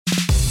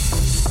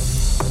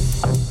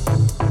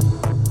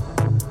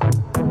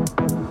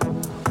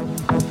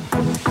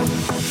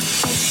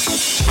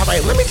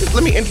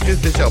let me introduce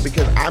the show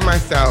because I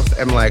myself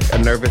am like a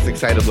nervous,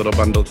 excited little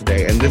bundle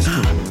today, and this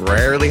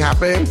rarely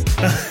happens.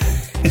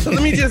 So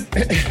let me just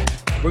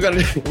we're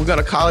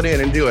gonna call it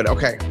in and do it.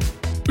 Okay.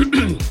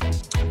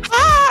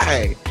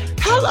 Hi,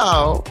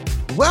 hello,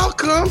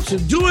 welcome to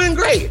Doing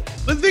Great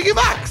with Vicky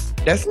Vox.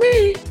 That's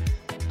me.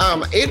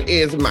 It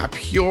is my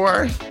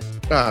pure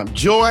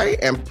joy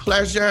and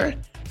pleasure.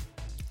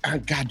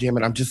 God damn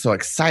it, I'm just so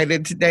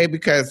excited today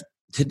because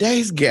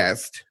today's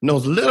guest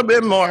knows a little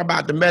bit more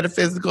about the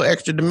metaphysical,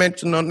 extra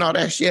dimensional, and all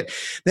that shit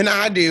than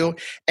I do.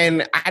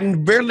 And I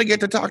barely get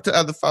to talk to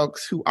other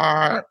folks who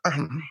are,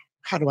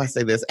 how do I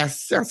say this, as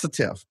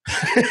sensitive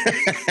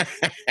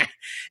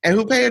and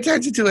who pay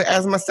attention to it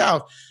as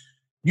myself.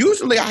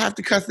 Usually I have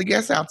to cuss the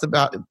guests out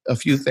about a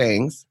few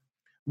things.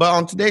 But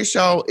on today's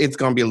show, it's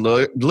going to be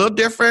a little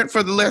different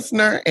for the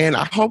listener. And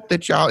I hope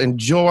that y'all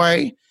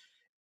enjoy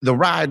the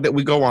ride that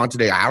we go on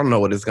today. I don't know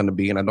what it's going to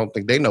be, and I don't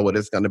think they know what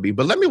it's going to be.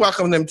 But let me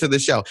welcome them to the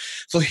show.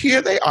 So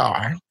here they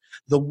are.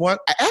 I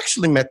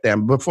actually met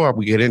them before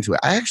we get into it.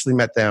 I actually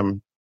met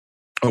them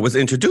or was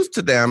introduced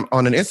to them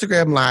on an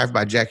Instagram Live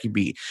by Jackie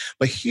B.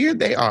 But here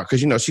they are,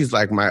 because, she's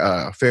like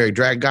my fairy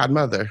drag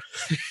godmother.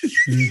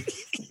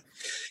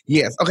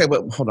 Yes. Okay,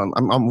 but hold on.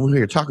 I'm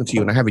here talking to you,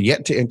 and I haven't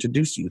yet to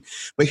introduce you.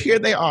 But here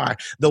they are,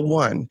 the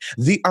one,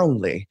 the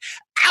only,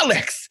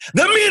 Alex,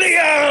 the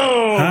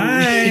Medium.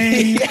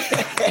 Hi.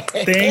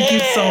 Thank you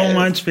so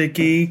much,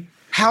 Vicky.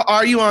 How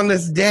are you on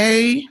this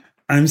day?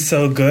 I'm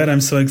so good.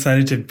 I'm so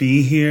excited to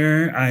be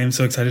here. I am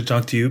so excited to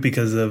talk to you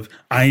because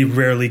I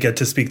rarely get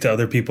to speak to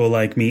other people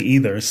like me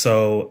either.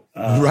 So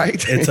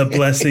right. It's a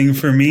blessing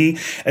for me,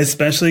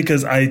 especially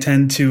because I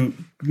tend to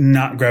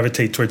not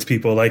gravitate towards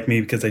people like me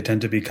because I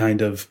tend to be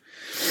kind of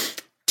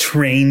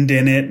trained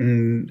in it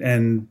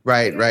and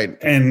right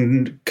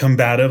and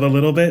combative a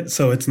little bit.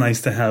 So it's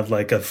nice to have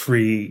like a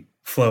free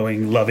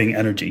flowing, loving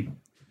energy.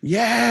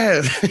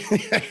 Yes.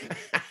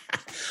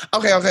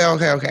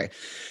 Okay.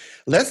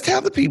 Let's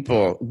tell the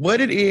people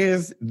what it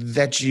is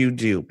that you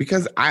do,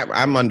 because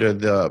I'm under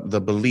the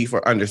belief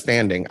or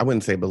understanding. I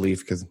wouldn't say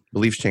belief because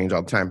beliefs change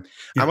all the time.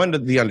 Yeah. I'm under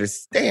the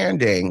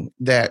understanding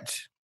that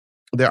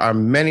there are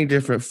many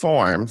different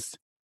forms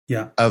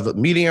of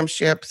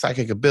mediumship,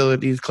 psychic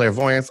abilities,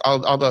 clairvoyance, all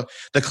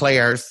the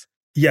clairs.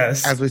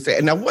 Yes. As we say.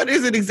 Now, what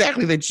is it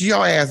exactly that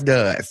your ass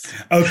does?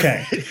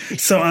 Okay.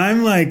 So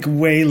I'm like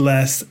way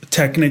less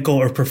technical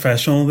or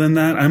professional than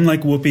that. I'm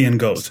like Whoopi and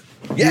Goat.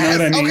 Yes. You know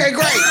what I mean? Okay,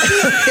 great.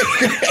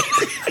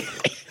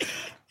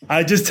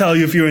 I just tell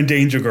you if you're in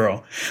Danger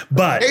Girl.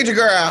 But Danger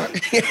Girl.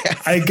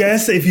 Yes. I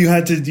guess if you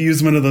had to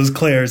use one of those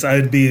clairs,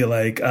 I'd be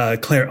like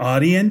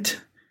clairaudient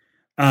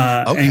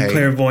and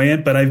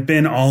clairvoyant. But I've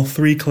been all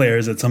three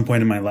clairs at some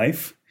point in my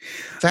life.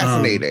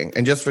 Fascinating.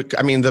 And just for,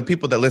 the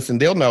people that listen,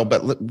 they'll know,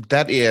 but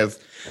that is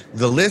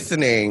the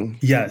listening.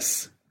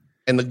 Yes.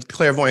 And the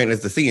clairvoyant is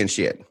the seeing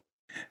shit.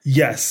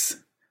 Yes.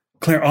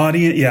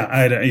 Clairaudient. Yeah.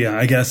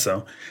 I guess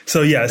so.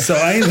 So yeah. So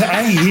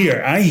I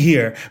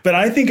hear, but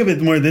I think of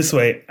it more this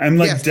way. I'm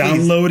like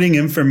downloading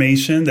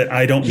information that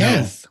I don't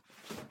know.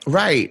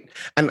 Right.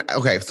 And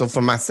okay. So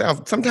for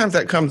myself, sometimes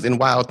that comes in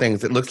wild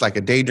things. It looks like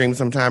a daydream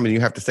sometime and you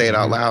have to say it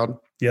out loud.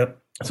 Yep.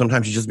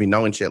 Sometimes you just be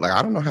knowing shit. Like,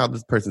 I don't know how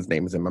this person's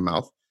name is in my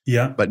mouth.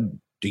 Yeah. But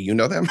do you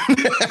know them?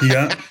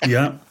 Yeah.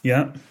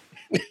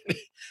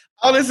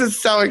 Oh, this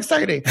is so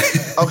exciting.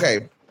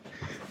 Okay.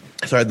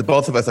 Sorry, the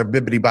both of us are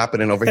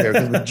bibbity-bopping over here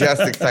because we're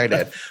just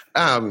excited.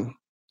 I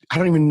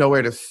don't even know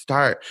where to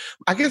start.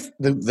 I guess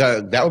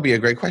that would be a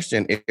great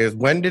question is,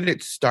 when did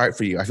it start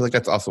for you? I feel like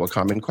that's also a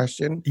common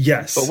question.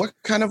 Yes. But what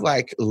kind of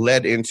like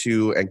led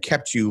into and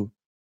kept you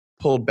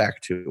pulled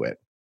back to it?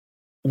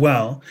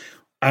 Well,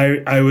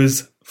 I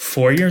was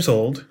 4 years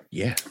old.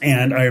 Yeah.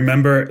 And I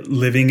remember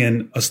living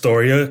in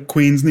Astoria,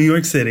 Queens, New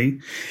York City.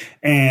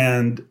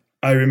 And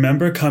I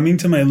remember coming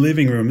to my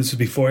living room. This was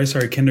before I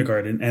started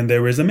kindergarten. And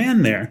there was a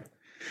man there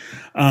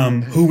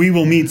who we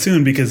will meet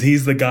soon because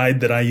he's the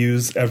guide that I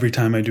use every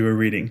time I do a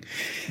reading.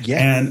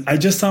 Yes. And I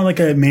just saw like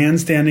a man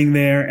standing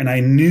there. And I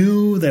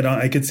knew that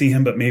I could see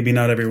him, but maybe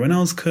not everyone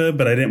else could.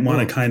 But I didn't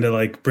want to kind of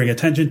like bring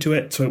attention to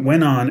it. So it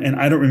went on. And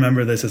I don't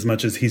remember this as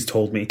much as he's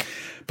told me.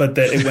 But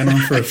that it went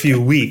on for a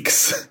few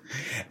weeks.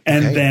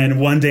 And then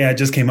one day I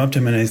just came up to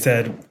him and I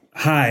said,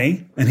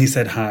 hi. And he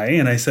said, hi.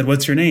 And I said,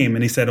 what's your name?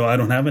 And he said, oh, I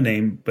don't have a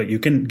name, but you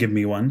can give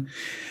me one.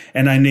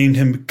 And I named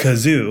him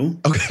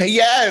Kazoo. Okay,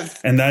 yes.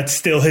 And that's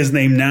still his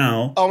name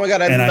now. Oh my God,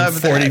 I love that. And I'm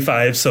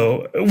 45,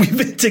 so we've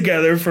been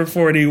together for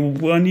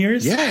 41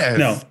 years? Yes.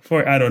 No,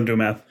 I don't do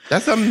math.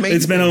 That's amazing.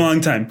 It's been a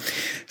long time.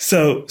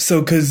 So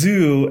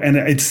Kazoo, and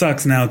it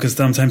sucks now because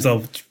sometimes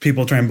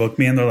people try and book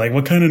me and they're like,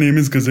 what kind of name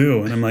is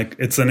Kazoo? And I'm like,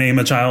 it's a name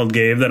a child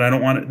gave that I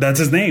don't want. That's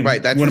his name.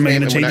 Right. That's what am I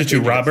going to change it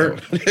to? Robert?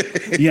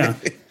 Yeah.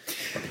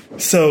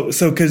 So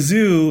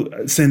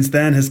Kazoo, since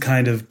then, has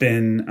kind of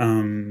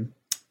been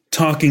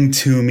talking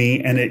to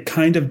me, and it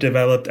kind of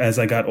developed as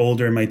I got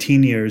older in my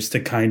teen years to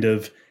kind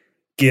of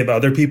give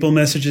other people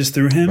messages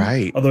through him.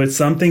 Right. Although it's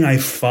something I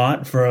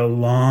fought for a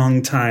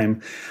long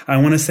time. I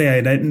want to say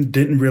I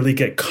didn't really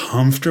get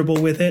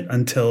comfortable with it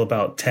until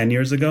about 10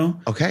 years ago.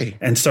 Okay.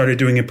 And started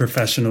doing it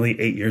professionally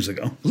 8 years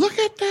ago. Look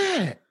at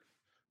that.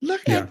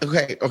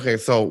 Okay.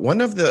 So one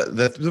of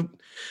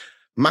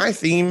my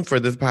theme for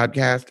this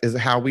podcast is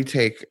how we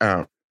take.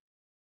 Oh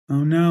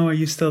no, are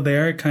you still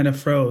there? It kind of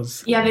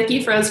froze. Yeah,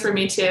 Vicky froze for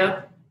me too.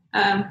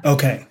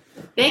 Okay.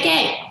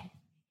 Vicky,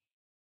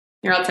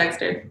 here, I'll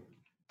text her.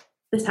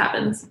 This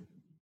happens.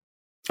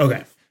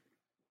 Okay.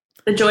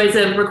 The joys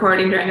of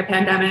recording during a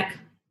pandemic.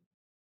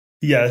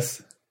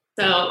 Yes.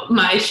 So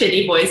my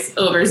shitty voice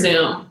over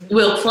Zoom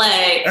will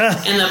play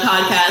in the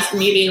podcast,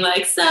 me being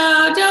like, so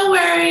don't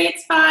worry,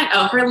 it's fine.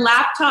 Oh, her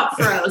laptop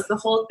froze, the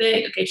whole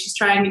thing. Okay, she's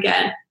trying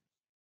again.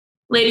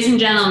 Ladies and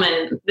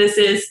gentlemen, this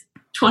is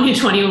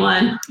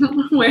 2021.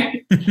 We're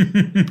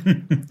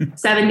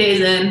 7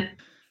 days in.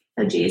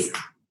 Oh, geez.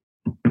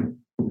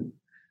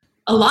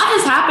 A lot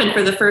has happened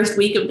for the first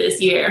week of this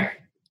year.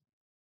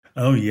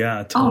 Oh,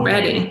 yeah. Totally.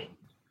 Already.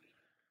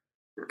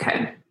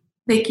 Okay.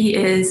 Vicky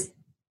is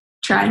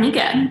trying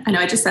again. I know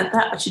I just said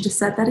that, but she just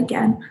said that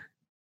again.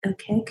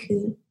 Okay,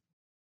 cool.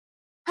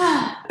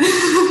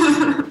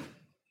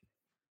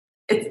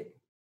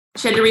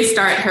 She had to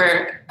restart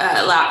her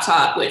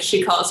laptop, which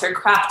she calls her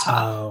crap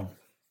top. Oh.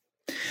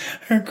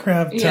 Her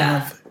crap top.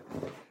 Yeah.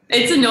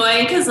 It's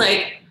annoying because,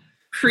 like,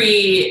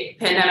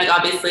 pre-pandemic,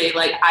 obviously,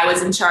 like, I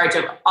was in charge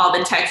of all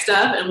the tech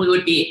stuff, and we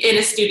would be in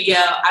a studio.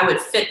 I would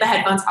fit the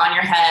headphones on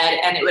your head,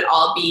 and it would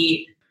all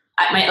be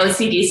at my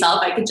OCD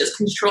self. I could just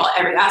control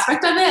every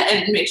aspect of it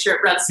and make sure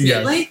it runs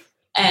smoothly. Yes.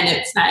 And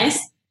it's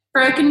nice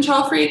for a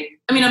control freak.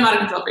 I mean, I'm not a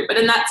control freak, but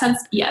in that sense,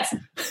 yes.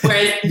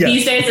 Whereas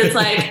these days it's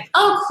like,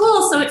 oh,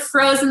 cool. So it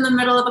froze in the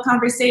middle of a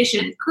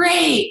conversation.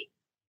 Great.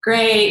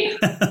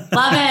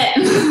 Love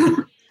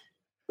it.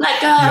 Let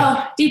go.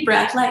 Yeah. Deep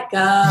breath. Let go.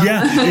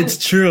 Yeah, it's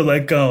true.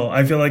 Let go.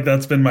 I feel like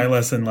that's been my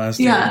lesson last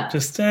year.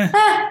 Just, what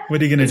are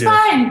you going to do? It's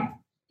fine.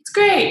 It's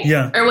great.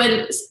 Yeah. Or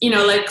when,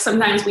 like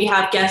sometimes we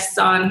have guests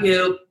on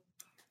who,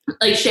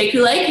 like Shea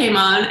Coulee came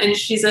on, and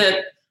she's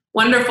a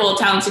wonderful,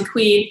 talented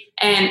queen,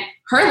 and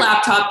her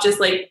laptop just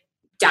like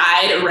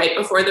died right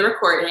before the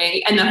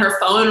recording, and then her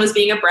phone was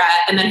being a brat,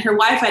 and then her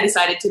Wi-Fi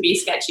decided to be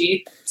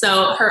sketchy,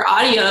 so her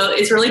audio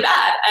is really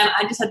bad, and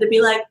I just had to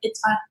be like, it's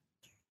fine.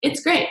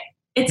 It's great.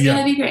 It's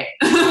gonna be great.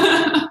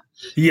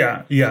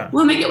 Yeah.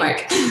 We'll make it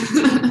work.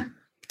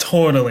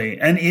 Totally.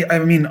 And I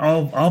mean,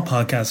 all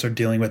podcasts are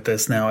dealing with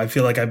this now. I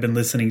feel like I've been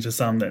listening to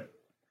some that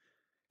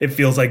it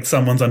feels like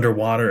someone's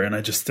underwater and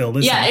I just still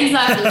listen. Yeah,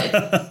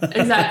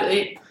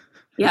 exactly.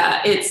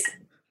 Yeah, it's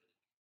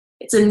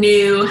a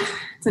new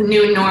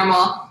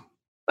normal,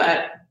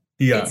 but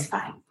it's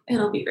fine.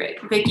 It'll be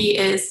great. Vicky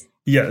is.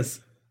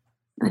 Yes.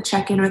 I'm gonna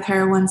check in with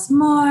her once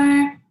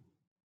more.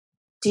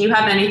 Do you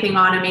have anything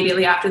on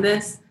immediately after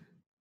this?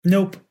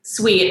 Nope.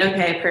 Sweet.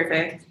 Okay,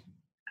 perfect.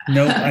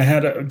 Nope. I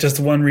had just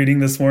one reading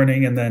this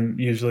morning and then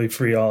usually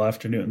free all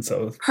afternoon.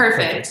 So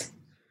perfect.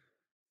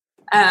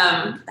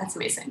 That's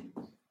amazing.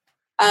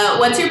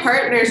 What's your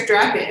partner's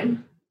drag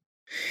name?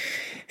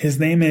 His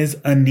name is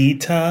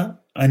Anita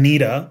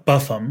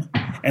Buffum,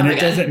 and it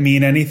doesn't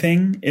mean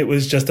anything. It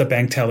was just a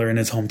bank teller in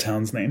his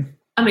hometown's name.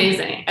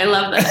 Amazing. I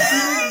love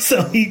that.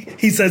 So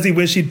he says he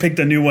wished he'd picked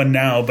a new one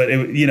now, but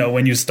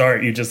when you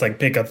start, you just like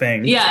pick a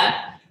thing.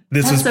 Yeah.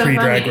 This was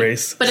pre-Drag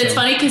Race. But it's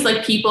funny because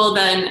like people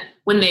then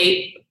when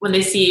they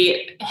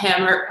see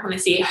him or when they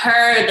see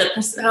her, the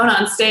persona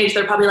on stage,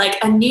 they're probably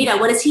like, Anita,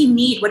 what does he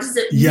need? What does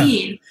it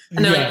mean?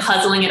 And they're like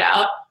puzzling it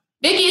out.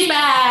 Vicky's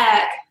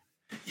back.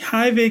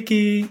 Hi,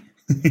 Vicky.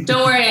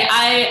 Don't worry.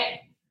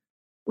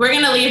 We're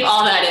going to leave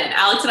all that in.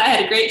 Alex and I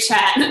had a great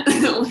chat.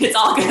 It's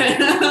all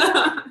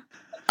good.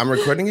 I'm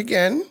recording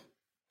again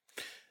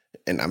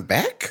and I'm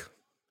back.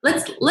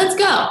 Let's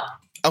go.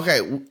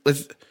 Okay.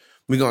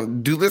 We're going to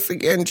do this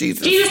again,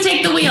 Jesus. Jesus,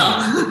 take the wheel.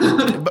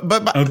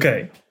 but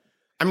okay.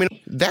 I mean,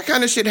 that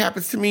kind of shit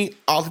happens to me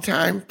all the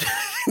time.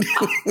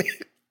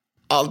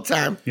 All the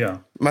time. Yeah.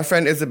 My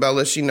friend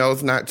Isabella, she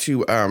knows not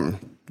to,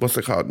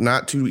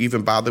 not to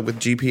even bother with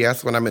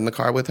GPS when I'm in the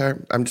car with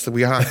her.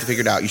 We all have to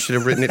figure it out. You should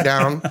have written it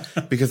down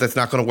because that's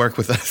not going to work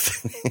with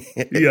us.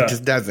 It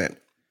just doesn't.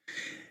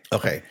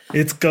 Okay.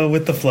 It's go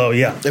with the flow.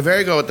 Yeah.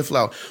 Very go with the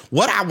flow.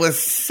 What I was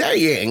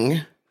saying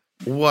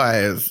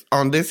was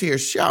on this here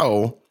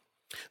show,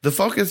 the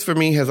focus for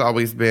me has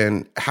always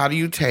been, how do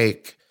you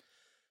take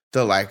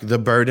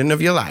the burden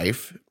of your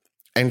life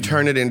and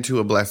turn it into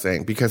a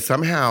blessing? Because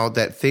somehow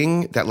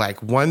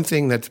one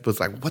thing that was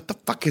like, what the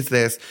fuck is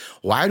this?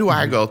 Why do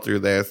I go through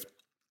this?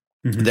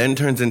 Mm-hmm. Then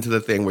turns into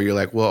the thing where you're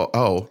like, well,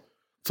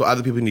 so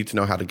other people need to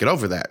know how to get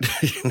over that.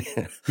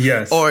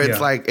 Yes. Or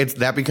it's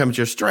that becomes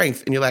your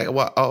strength. And you're like,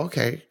 well,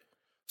 okay.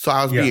 So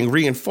I was being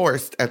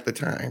reinforced at the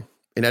time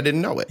and I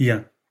didn't know it.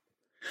 Yeah.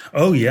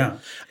 Oh yeah.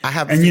 I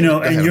have. And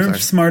and you're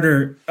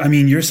smarter. I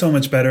mean, you're so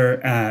much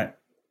better at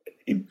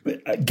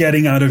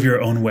getting out of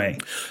your own way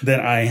that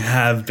I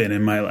have been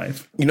in my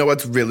life. You know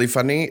what's really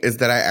funny is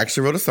that I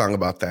actually wrote a song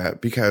about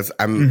that because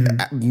I'm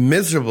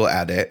miserable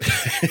at it.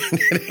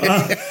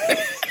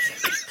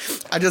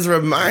 I just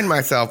remind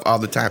myself all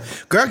the time,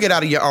 girl, get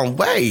out of your own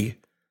way.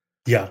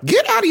 Yeah.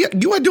 Get out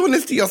of you are doing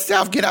this to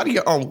yourself. Get out of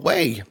your own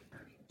way.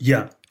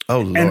 Yeah. Oh,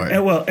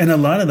 Lord. And a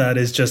lot of that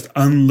is just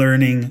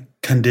unlearning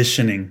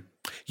conditioning.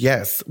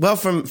 Yes. Well,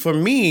 for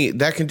me,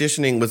 that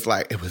conditioning was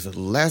like, it was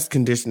less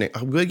conditioning.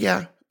 Oh, well,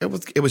 yeah, it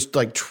was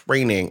like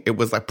training. It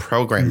was like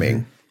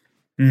programming.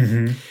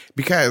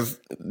 Because,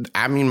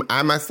 I mean,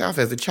 I myself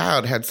as a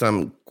child had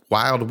some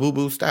wild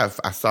woo-woo stuff.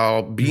 I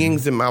saw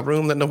beings in my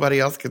room that nobody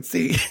else could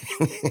see.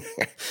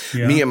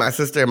 Me and my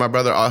sister and my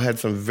brother all had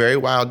some very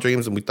wild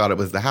dreams, and we thought it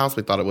was the house.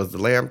 We thought it was the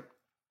lamb.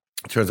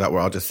 Turns out we're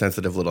all just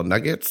sensitive little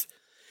nuggets.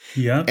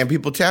 Yeah. And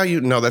people tell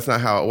you, no, that's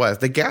not how it was.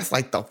 They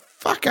gaslight the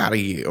fuck out of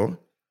you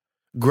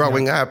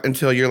growing up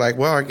until you're like,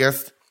 well, I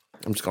guess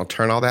I'm just going to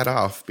turn all that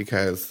off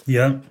because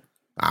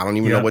I don't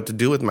even know what to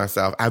do with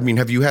myself. I mean,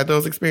 have you had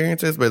those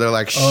experiences where they're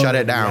like, shut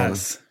it down?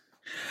 Yes.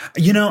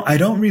 You know, I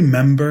don't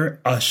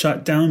remember a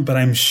shutdown, but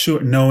I'm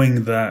sure,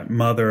 knowing that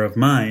mother of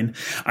mine,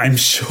 I'm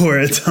sure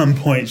at some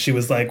point she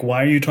was like,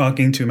 why are you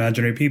talking to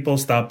imaginary people?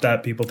 Stop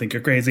that. People think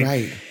you're crazy.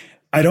 Right.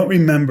 I don't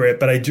remember it,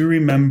 but I do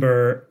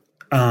remember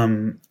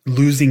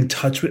losing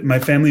touch with my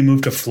family.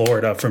 Moved to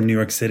Florida from New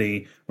York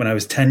City when I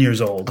was 10 years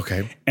old.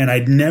 Okay. And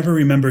I'd never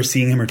remember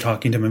seeing him or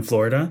talking to him in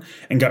Florida,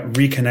 and got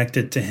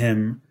reconnected to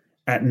him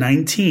at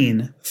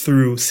 19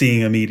 through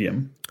seeing a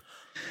medium.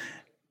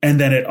 And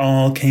then it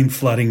all came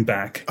flooding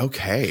back.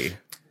 Okay.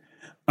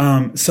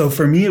 So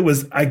for me, it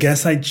was, I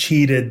guess I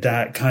cheated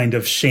that kind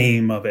of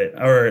shame of it,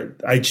 or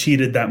I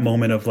cheated that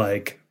moment of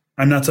like,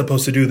 I'm not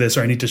supposed to do this,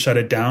 or I need to shut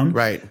it down.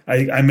 Right.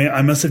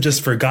 I must have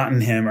just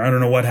forgotten him, or I don't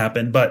know what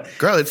happened. But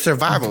girl, it's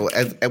survival.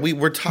 As we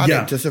were taught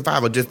it to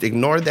survival. Just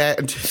ignore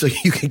that so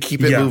you can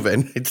keep it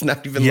moving. It's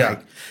not even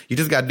like you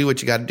just got to do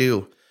what you got to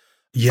do.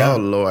 Yeah. Oh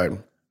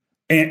Lord.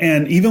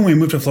 And even when we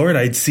moved to Florida,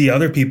 I'd see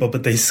other people,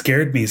 but they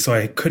scared me, so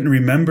I couldn't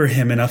remember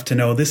him enough to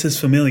know this is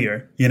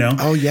familiar, you know?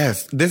 Oh,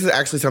 yes. This is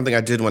actually something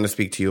I did want to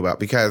speak to you about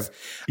because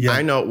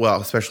I know,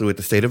 well, especially with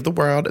the state of the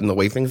world and the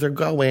way things are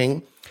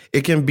going,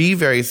 it can be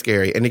very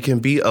scary and it can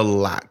be a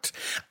lot.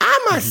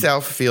 I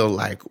myself feel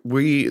like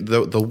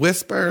the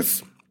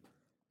whispers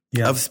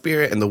of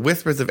spirit and the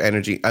whispers of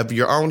energy of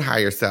your own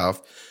higher self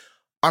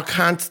are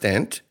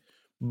constant,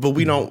 but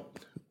we don't,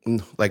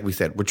 like we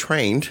said, we're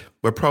trained,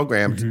 we're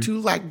programmed to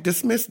like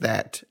dismiss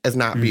that as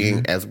not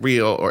being as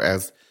real or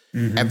as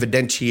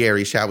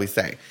evidentiary, shall we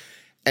say.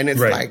 And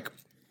it's like,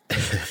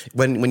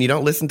 when you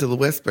don't listen to the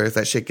whispers,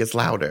 that shit gets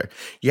louder.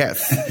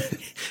 Yes.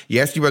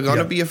 Yes, you are going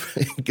to be a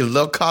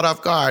little caught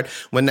off guard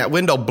when that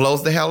window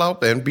blows the hell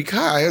open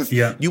because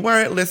you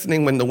weren't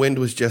listening when the wind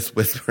was just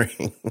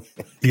whispering.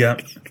 Yeah.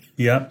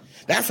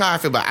 That's how I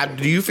feel about it.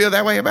 Do you feel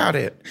that way about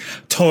it?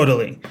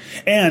 Totally.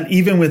 And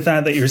even with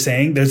that you're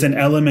saying, there's an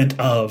element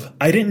of,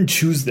 I didn't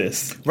choose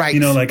this. Right. You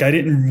know, like I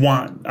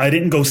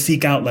didn't go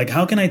seek out, like,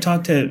 how can I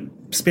talk to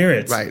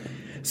spirits? Right.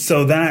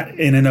 So that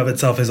in and of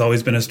itself has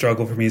always been a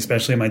struggle for me,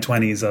 especially in my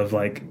 20s of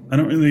like, I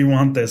don't really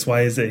want this.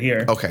 Why is it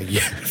here? Okay.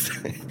 Yes.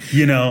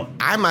 You know,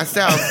 I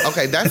myself,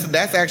 okay,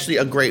 that's actually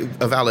a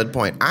valid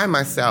point.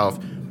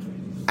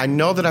 I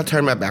know that I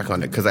turned my back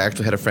on it because I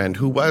actually had a friend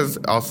who was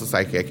also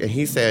psychic, and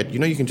he said, you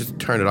know, you can just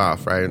turn it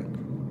off, right?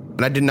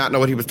 And I did not know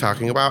what he was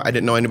talking about. I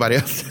didn't know anybody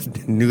else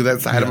knew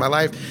that side of my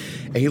life.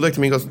 And he looked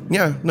at me and goes,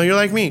 yeah, no, you're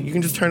like me. You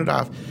can just turn it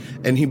off.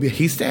 And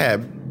he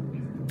said,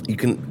 you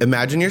can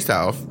imagine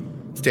yourself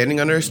standing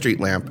under a street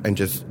lamp and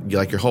just,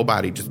 like your whole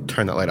body, just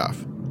turn that light off.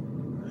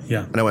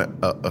 Yeah. And I went,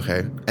 oh,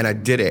 okay. And I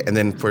did it. And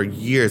then for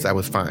years, I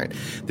was fine.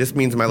 This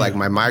means my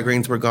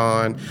migraines were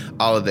gone,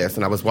 all of this.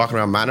 And I was walking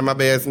around minding my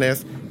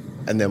business.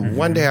 And then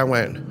one day I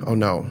went, oh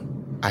no,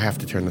 I have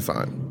to turn this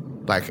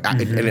on. Like,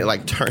 and it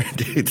like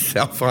turned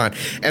itself on.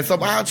 And so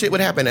wild shit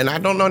would happen. And I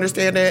don't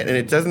understand it. And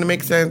it doesn't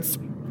make sense.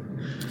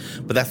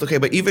 But that's okay.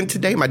 But even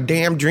today, my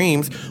damn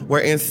dreams were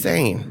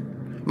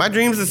insane. My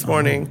dreams this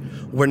morning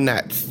were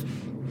nuts.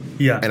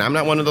 Yeah. And I'm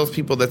not one of those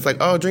people that's like,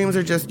 oh, dreams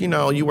are just, you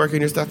know, you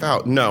working your stuff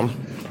out. No,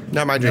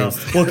 not my dreams.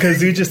 No. Well,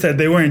 because you just said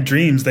they weren't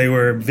dreams. They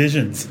were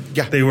visions.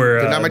 Yeah. They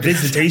were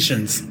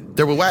visitations.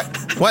 There were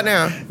what? What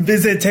now?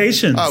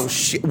 Visitations. Oh,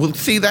 shit. Well,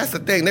 see, that's the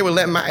thing. They were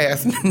letting my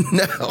ass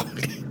know.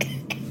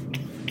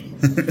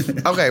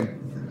 Okay.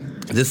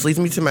 This leads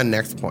me to my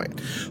next point.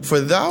 For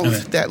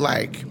those that,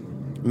 like,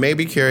 may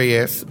be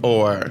curious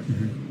or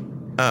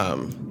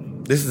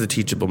this is a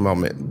teachable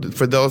moment.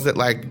 For those that,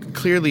 like,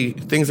 clearly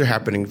things are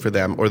happening for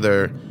them or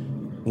they're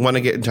want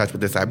to get in touch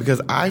with this side,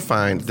 because I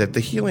find that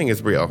the healing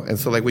is real. And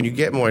so, like, when you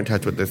get more in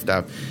touch with this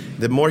stuff,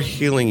 the more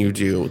healing you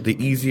do, the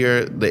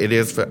easier it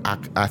is for,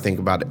 I think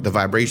about it, the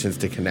vibrations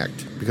to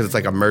connect, because it's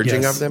like a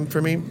merging of them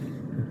for me.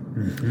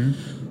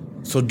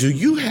 So do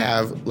you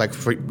have, like,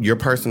 for your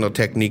personal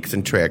techniques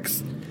and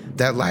tricks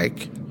that,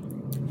 like,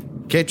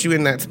 get you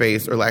in that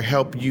space or, like,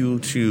 help you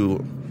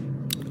to,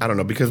 I don't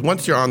know, because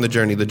once you're on the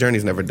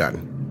journey's never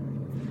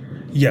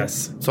done.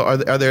 Yes. So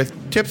are there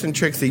tips and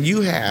tricks that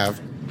you have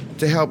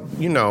to help,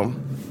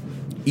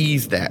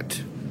 ease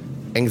that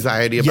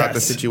anxiety about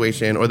the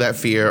situation or that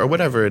fear or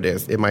whatever it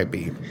is it might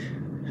be?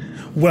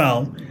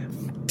 Well,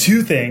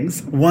 two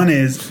things. One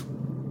is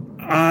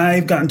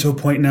I've gotten to a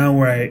point now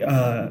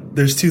where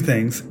there's two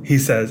things. He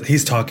says,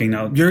 he's talking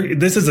now.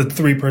 This is a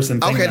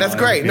 3-person thing. Okay, that's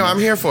great. No, I'm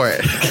here for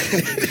it.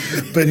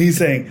 But he's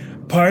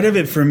saying, part of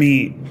it for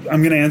me,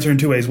 I'm going to answer in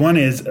 2 ways. One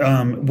is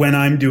when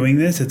I'm doing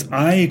this,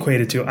 I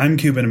equate it to, I'm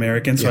Cuban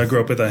American, so I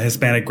grew up with a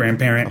Hispanic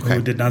grandparent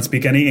who did not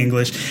speak any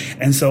English.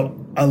 And so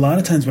a lot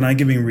of times when I'm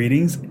giving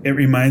readings, it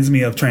reminds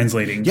me of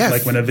translating. Yes.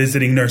 Like when a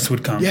visiting nurse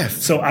would come.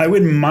 Yes. So I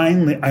would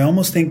I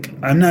almost think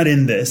I'm not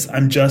in this,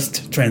 I'm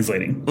just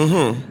translating.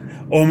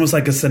 Mm-hmm. Almost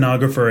like a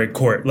stenographer at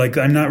court. Like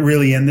I'm not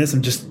really in this,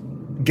 I'm just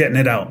getting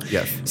it out.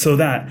 Yes. So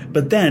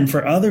but then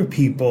for other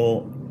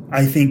people,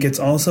 I think it's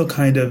also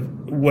kind of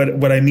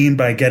what I mean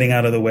by getting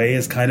out of the way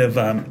is kind of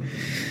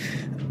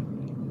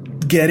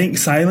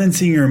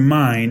silencing your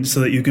mind so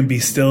that you can be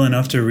still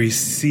enough to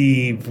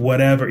receive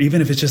whatever,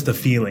 even if it's just a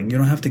feeling. You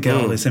don't have to get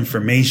all this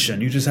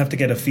information. You just have to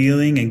get a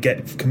feeling and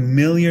get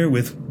familiar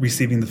with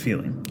receiving the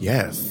feeling.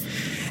 Yes.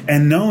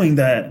 And knowing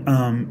that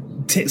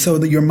so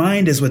that your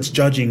mind is what's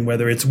judging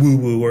whether it's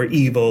woo-woo or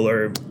evil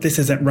or this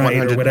isn't right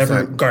 100%. or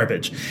whatever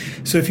garbage.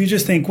 So if you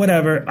just think,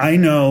 whatever, I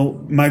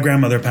know my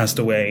grandmother passed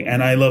away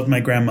and I love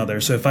my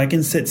grandmother. So if I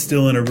can sit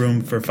still in a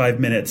room for 5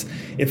 minutes,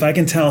 if I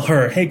can tell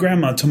her, hey,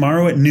 grandma,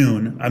 tomorrow at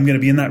noon, I'm going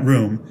to be in that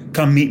room.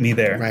 Come meet me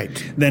there.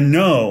 Right. Then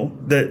know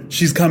that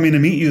she's coming to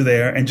meet you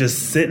there and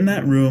just sit in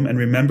that room and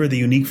remember the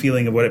unique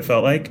feeling of what it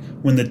felt like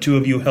when the two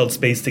of you held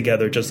space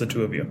together, just the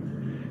two of you.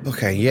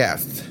 Okay,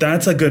 yes.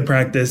 That's a good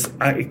practice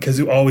because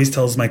he always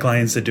tells my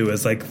clients to do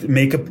is like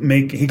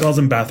he calls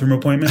them bathroom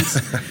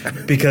appointments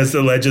because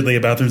allegedly a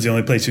bathroom's the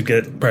only place you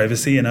get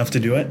privacy enough to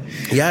do it.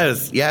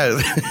 Yes.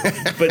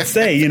 But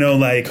say,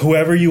 like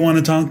whoever you want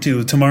to talk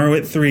to tomorrow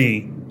at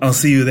 3, I'll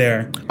see you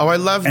there. Oh, I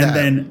love that. And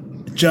then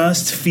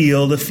just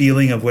feel the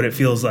feeling of what it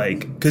feels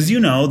like. Because,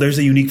 there's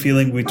a unique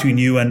feeling between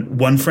you and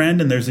one friend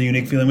and there's a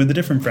unique feeling with a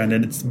different friend.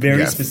 And it's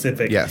very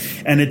specific.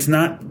 Yes. And it's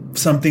not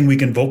something we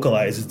can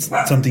vocalize. It's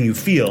something you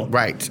feel.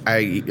 Right.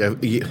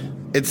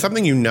 It's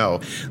something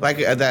like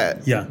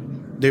that. Yeah.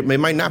 There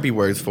might not be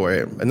words for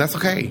it, and that's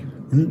okay.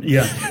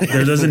 Yeah.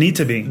 There doesn't need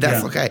to be.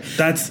 That's okay.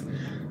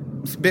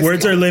 Biscuit.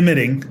 Words are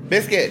limiting.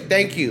 Biscuit,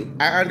 thank you.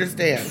 I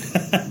understand.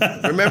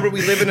 Remember,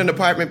 we live in an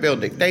apartment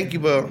building. Thank you,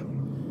 boo.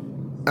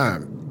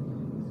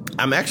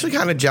 I'm actually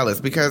kind of jealous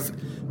because,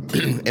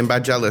 and by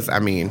jealous, I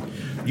mean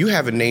you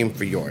have a name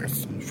for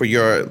yours. For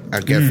your,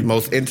 I guess,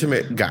 most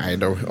intimate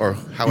guide or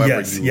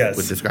however you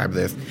would describe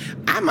this.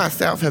 I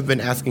myself have been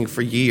asking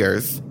for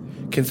years,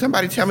 can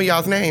somebody tell me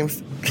y'all's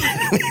names?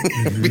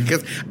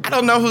 Because I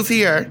don't know who's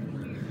here,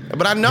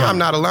 but I know I'm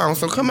not alone.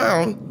 So come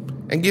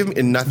on and give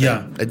me nothing.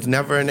 Yeah. It's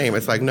never a name.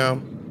 It's like,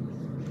 no.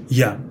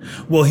 Yeah.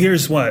 Well,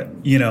 here's what,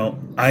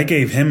 I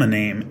gave him a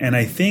name and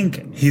I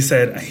think he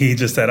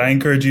just said, I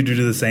encourage you to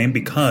do the same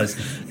because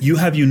you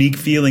have unique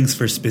feelings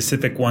for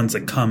specific ones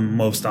that come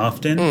most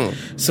often.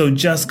 So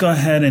just go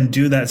ahead and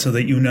do that so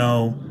that you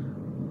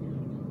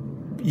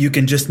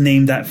can just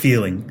name that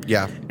feeling.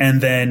 Yeah.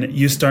 And then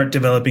you start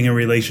developing a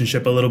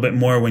relationship a little bit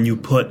more when you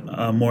put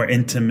a more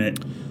intimate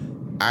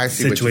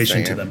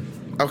situation to them.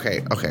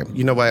 Okay.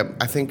 You know what?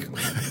 I think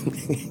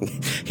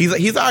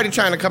he's already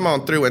trying to come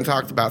on through and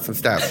talk about some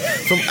stuff.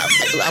 So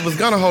I was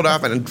going to hold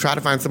off and try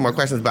to find some more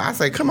questions, but I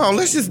say, come on,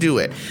 let's just do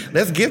it.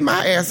 Let's give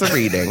my ass a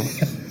reading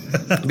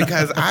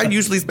because I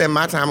usually spend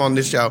my time on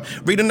this show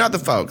reading other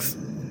folks.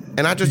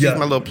 And I just use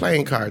my little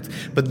playing cards.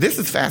 But this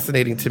is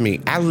fascinating to me.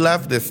 I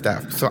love this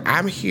stuff. So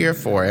I'm here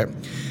for it.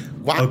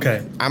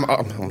 Okay.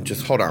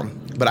 Just hold on.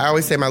 But I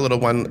always say my little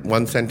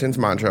one sentence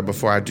mantra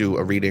before I do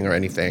a reading or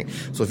anything.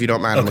 So if you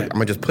don't mind, I'm going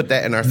to just put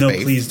that in our space.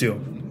 No, please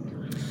do.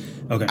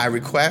 Okay. I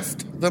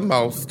request the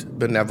most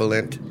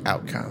benevolent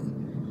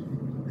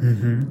outcome.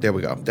 Mm-hmm. There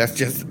we go. That's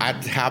just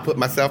how I put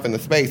myself in the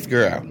space,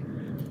 girl.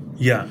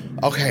 Yeah.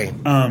 Okay.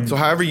 So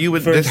however you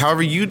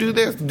do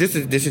this, this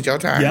is your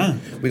time. Yeah.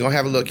 We're gonna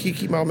have a little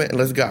kiki moment and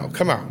let's go.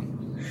 Come on.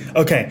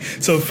 Okay,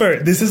 so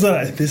first, this is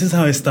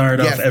how I start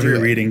off every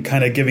reading,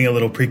 kind of giving a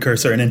little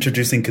precursor and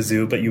introducing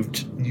Kazoo. But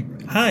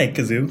hi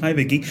Kazoo, hi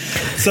Vicky.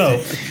 So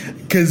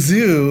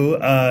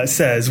Kazoo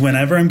says,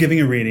 whenever I'm giving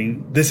a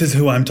reading, this is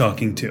who I'm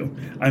talking to.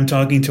 I'm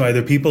talking to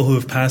either people who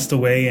have passed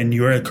away in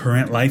your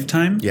current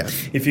lifetime.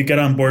 Yes. If you get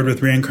on board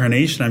with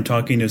reincarnation, I'm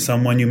talking to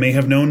someone you may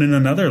have known in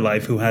another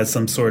life who has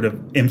some sort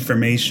of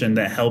information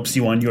that helps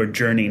you on your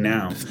journey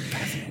now.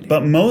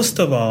 But most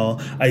of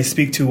all, I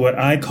speak to what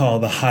I call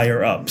the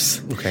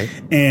higher-ups. Okay.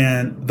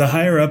 And the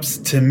higher-ups,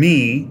 to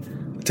me,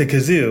 to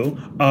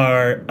Kazoo,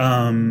 are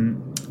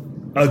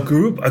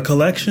a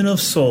collection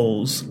of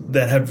souls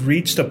that have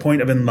reached a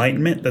point of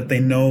enlightenment that they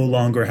no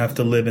longer have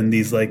to live in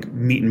these, like,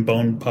 meat and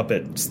bone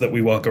puppets that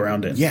we walk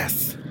around in.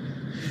 Yes.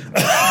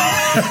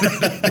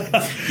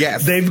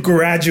 Yes. They've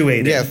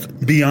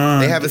graduated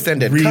beyond. They have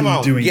ascended. Really Come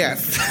on. Doing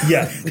yes.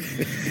 Yeah.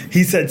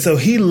 He said, so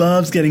he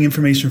loves getting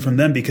information from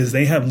them because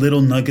they have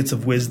little nuggets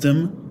of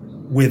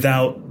wisdom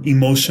without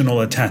emotional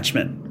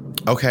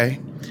attachment. Okay.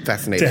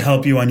 Fascinating. To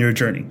help you on your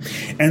journey.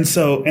 And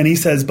he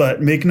says,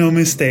 but make no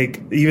mistake,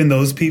 even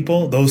those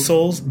people, those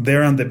souls,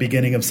 they're on the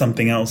beginning of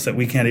something else that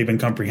we can't even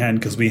comprehend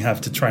because we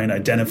have to try and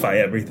identify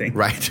everything.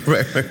 Right.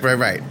 We'll get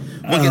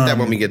that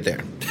when we get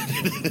there.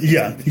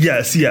 Yeah.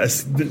 Yes.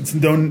 We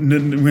don't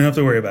have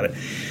to worry about it.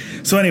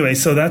 So anyway,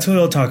 so that's what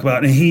he'll talk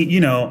about. And he,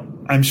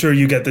 I'm sure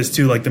you get this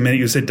too. Like the minute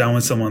you sit down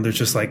with someone, there's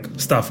just like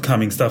stuff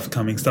coming. So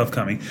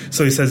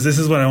he says, this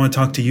is what I want to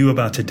talk to you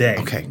about today.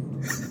 Okay.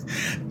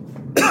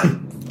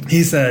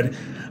 He said,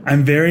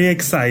 I'm very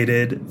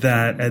excited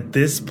that at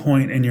this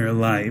point in your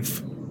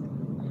life,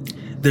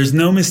 there's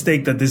no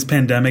mistake that this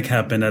pandemic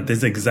happened at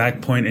this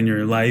exact point in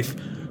your life,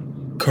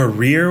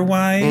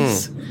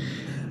 career-wise,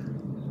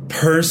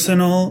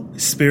 personal,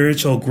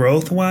 spiritual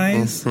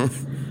growth-wise.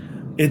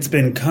 It's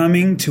been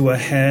coming to a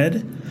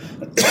head.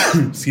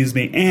 Excuse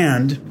me.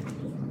 And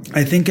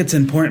I think it's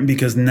important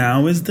because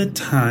now is the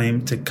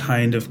time to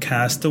kind of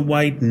cast a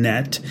wide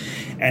net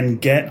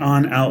and get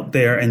on out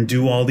there and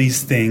do all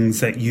these things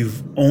that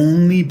you've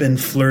only been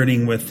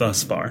flirting with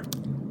thus far.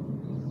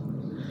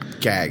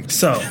 Gagged.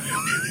 So,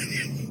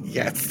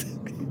 yes.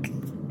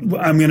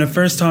 I'm going to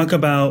first talk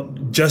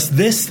about just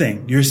this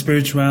thing, your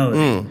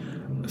spirituality.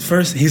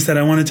 First, he said,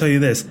 I want to tell you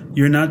this.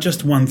 You're not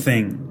just one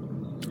thing.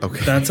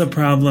 Okay. That's a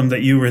problem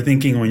that you were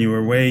thinking when you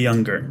were way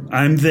younger.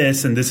 I'm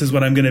this, and this is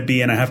what I'm going to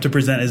be, and I have to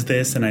present as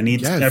this, and I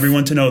need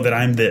everyone to know that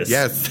I'm this.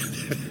 Yes.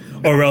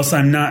 Or else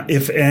I'm not.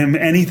 If I'm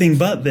anything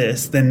but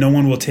this, then no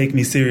one will take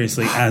me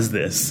seriously as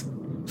this.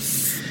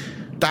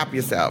 Stop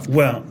yourself.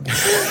 Well.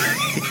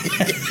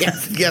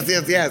 Yes.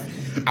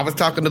 I was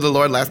talking to the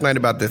Lord last night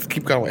about this.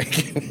 Keep going.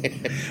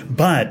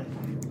 But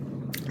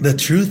the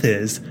truth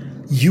is,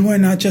 you are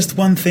not just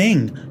one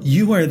thing.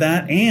 You are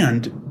that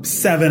and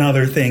 7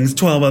 other things,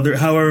 12 other,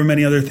 however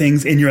many other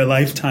things in your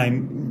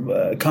lifetime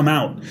come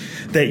out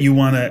that you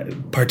want to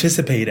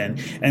participate in.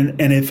 And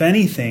if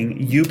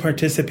anything, you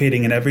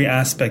participating in every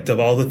aspect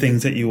of all the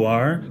things that you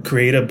are,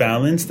 create a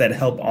balance that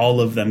help all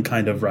of them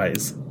kind of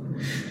rise.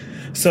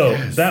 So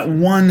that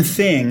one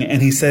thing,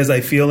 and he says,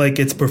 I feel like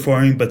it's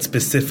performing, but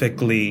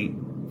specifically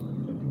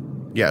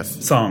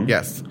song.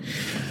 Yes.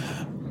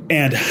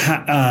 And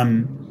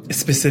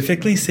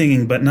specifically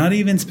singing, but not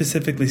even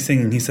specifically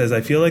singing. He says,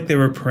 I feel like there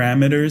were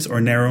parameters or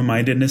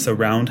narrow-mindedness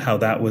around how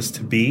that was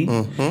to be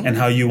and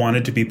how you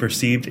wanted to be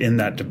perceived in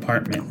that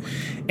department.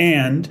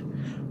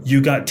 And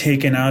you got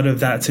taken out of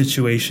that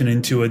situation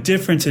into a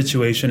different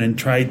situation and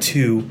tried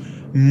to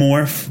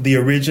morph the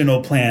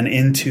original plan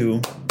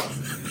into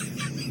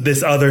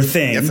this other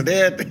thing. Yes, it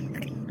did.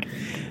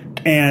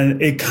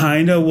 And it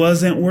kind of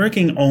wasn't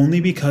working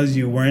only because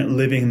you weren't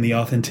living the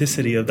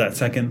authenticity of that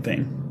second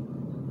thing.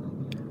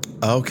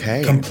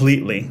 Okay.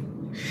 Completely.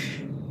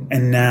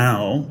 And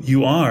now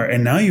you are.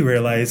 And now you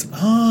realize,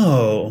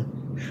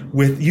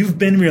 you've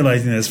been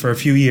realizing this for a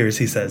few years,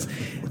 he says,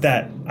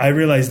 that I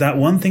realized that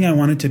one thing I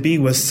wanted to be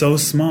was so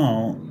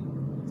small,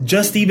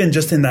 just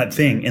in that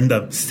thing, in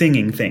the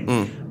singing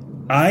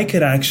thing. I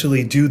could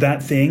actually do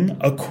that thing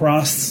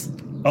across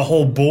a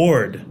whole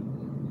board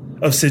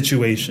of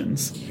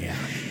situations. Yeah.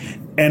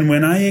 And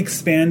when I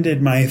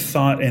expanded my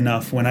thought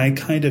enough, when I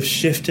kind of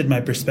shifted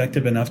my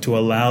perspective enough to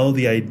allow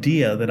the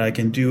idea that I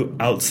can do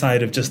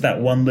outside of just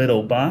that one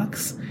little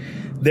box,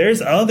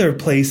 there's other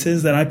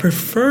places that I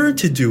prefer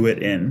to do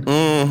it in.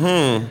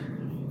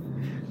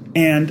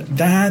 And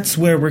that's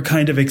where we're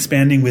kind of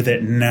expanding with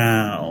it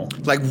now.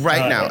 Like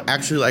right now.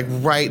 Actually, like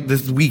right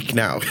this week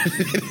now.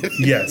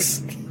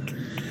 Yes.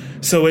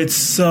 So it's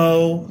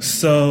so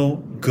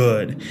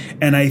good.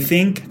 And I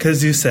think,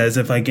 Kazoo says,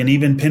 if I can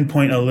even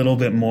pinpoint a little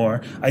bit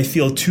more, I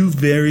feel 2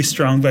 very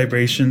strong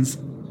vibrations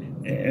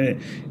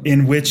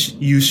in which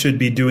you should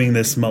be doing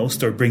this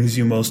most or brings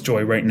you most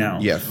joy right now.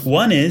 Yes.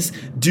 One is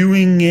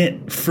doing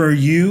it for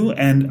you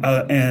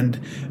and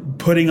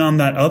putting on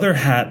that other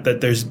hat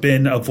that there's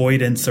been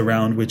avoidance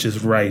around, which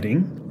is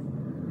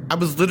writing. I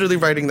was literally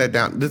writing that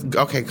down.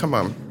 Okay, come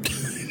on.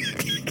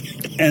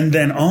 And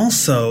then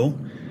also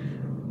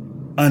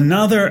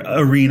another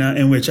arena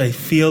in which I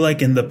feel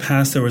like in the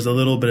past there was a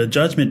little bit of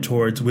judgment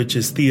towards, which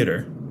is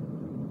theater.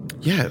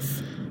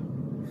 Yes.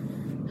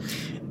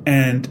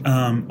 And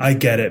I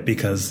get it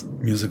because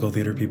musical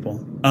theater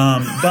people.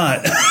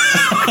 But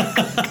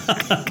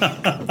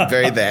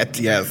very that,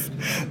 yes.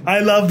 I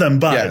love them,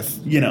 but yes.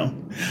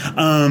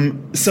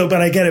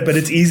 But I get it. But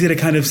it's easy to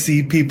kind of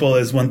see people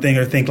as one thing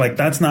or think like,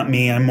 that's not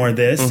me, I'm more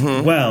this.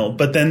 Well,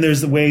 but then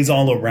there's ways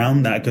all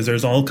around that because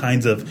there's all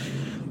kinds of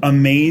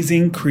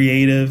amazing,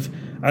 creative,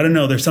 I don't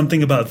know, there's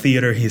something about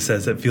theater, he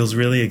says, that feels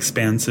really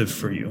expansive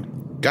for you.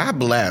 God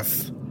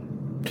bless.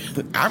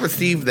 I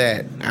received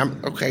that.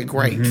 Okay,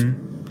 great.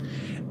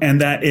 And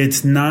that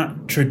it's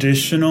not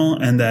traditional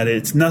and that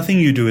it's nothing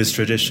you do is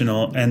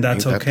traditional and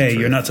that's okay.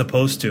 You're not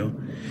supposed to.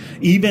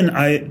 Even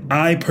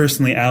I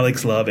personally,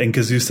 Alex, love, and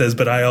Kazoo says,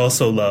 but I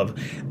also love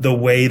the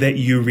way that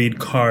you read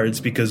cards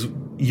because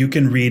you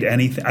can read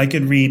anything. I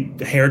can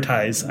read hair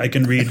ties. I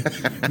can read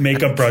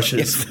makeup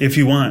brushes if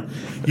you want.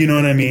 You know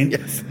what I mean?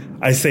 Yes.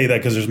 I say that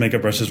because there's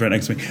makeup brushes right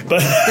next to me,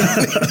 but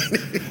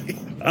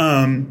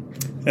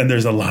and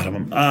there's a lot of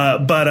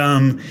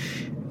them.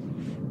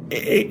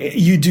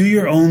 You do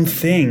your own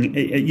thing,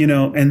 you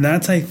know, and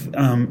that's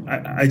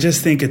I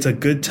just think it's a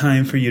good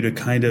time for you to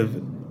kind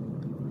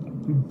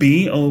of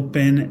be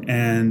open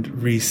and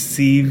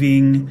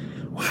receiving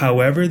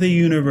however the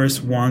universe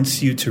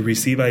wants you to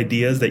receive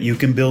ideas that you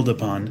can build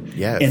upon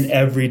in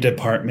every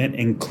department,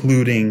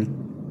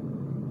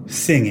 including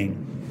singing.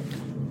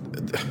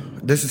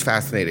 This is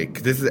fascinating.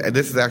 This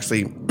is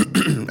actually,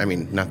 I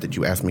mean, not that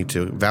you asked me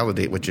to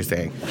validate what you're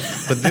saying,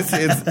 but this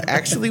is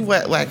actually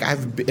what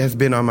has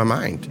been on my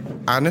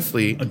mind,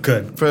 honestly.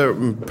 Good.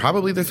 For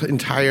probably this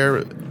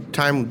entire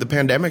time the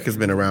pandemic has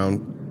been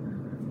around,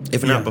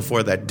 if not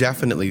before that,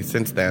 definitely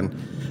since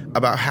then.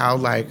 About how,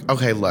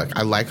 okay, look,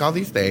 I like all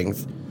these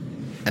things,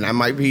 and I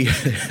might be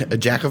a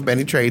jack of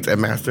many trades, a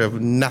master of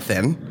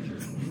nothing.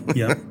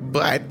 Yeah.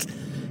 But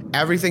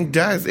everything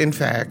does, in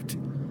fact,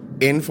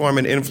 inform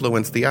and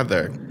influence the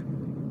other.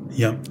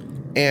 Yeah.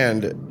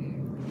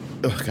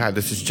 And, oh, God,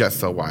 this is just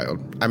so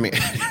wild. I mean,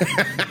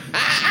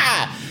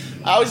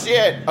 oh,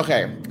 shit.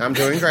 Okay, I'm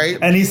doing great.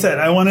 And he said,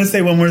 I want to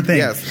say one more thing.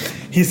 Yes.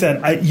 He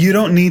said, you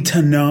don't need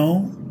to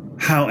know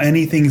how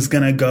anything's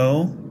going to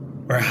go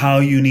or how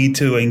you need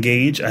to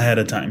engage ahead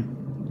of time.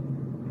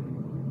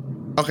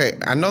 Okay,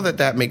 I know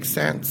that makes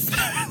sense.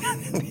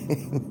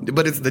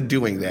 But it's the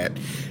doing that.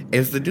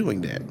 It's the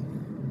doing that.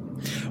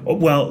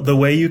 Well, the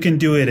way you can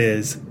do it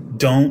is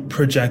don't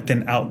project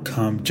an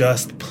outcome.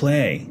 Just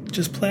play.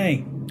 Just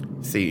play.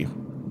 See.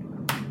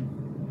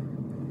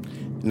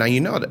 Now,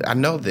 you know, I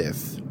know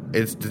this.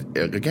 It's,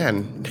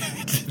 again,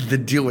 the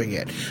doing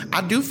it.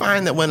 I do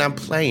find that when I'm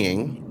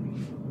playing,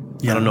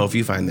 I don't know if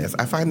you find this,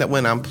 I find that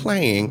when I'm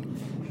playing,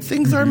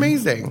 things are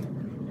amazing.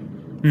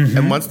 Mm-hmm.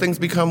 And once things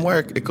become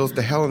work, it goes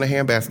to hell in a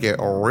handbasket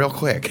real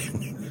quick.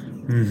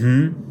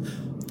 Mm-hmm.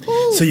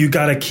 So you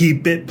got to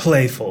keep it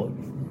playful.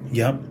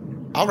 Yep.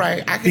 All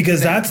right.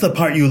 Because that's the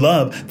part you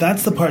love.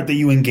 That's the part that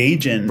you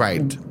engage in.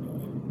 Right.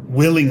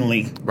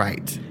 Willingly.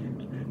 Right.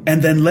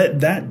 And then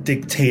let that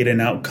dictate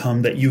an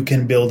outcome that you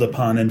can build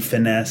upon and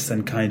finesse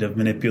and kind of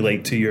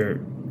manipulate to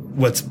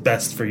what's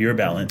best for your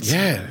balance.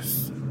 Yes.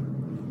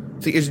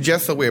 See, it's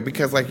just so weird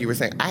because, like you were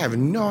saying, I have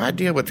no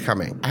idea what's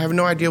coming. I have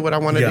no idea what I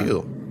want to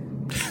do.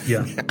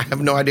 Yeah. I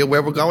have no idea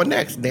where we're going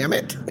next, damn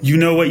it. You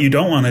know what you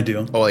don't want to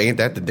do. Oh, ain't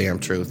that the damn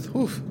truth?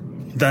 Whew.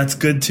 That's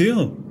good,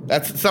 too.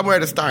 That's somewhere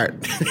to start.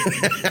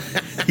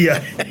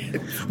 Yeah.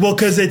 Well,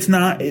 because it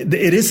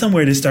is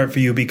somewhere to start for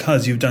you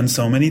because you've done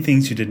so many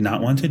things you did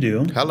not want to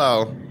do.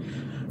 Hello.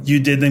 You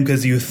did them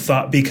because you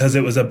thought because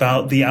it was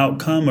about the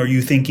outcome, or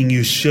you thinking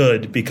you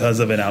should because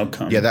of an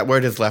outcome. Yeah, that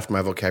word has left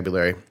my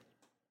vocabulary.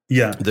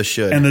 Yeah. The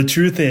should. And the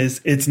truth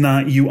is, it's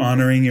not you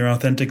honoring your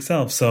authentic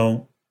self.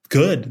 So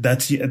good.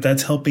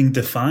 That's helping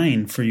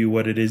define for you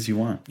what it is you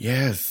want.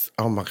 Yes.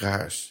 Oh my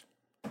gosh.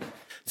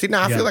 See,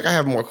 now I feel like I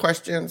have more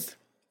questions.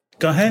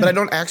 Go ahead. But I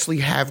don't actually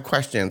have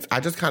questions. I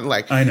just kind of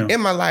I know.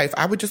 In my life,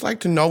 I would just like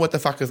to know what the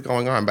fuck is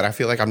going on, but I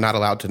feel like I'm not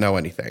allowed to know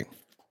anything.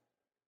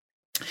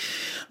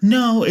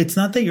 No, it's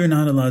not that you're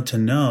not allowed to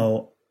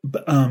know.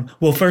 But,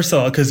 well, first of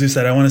all, because you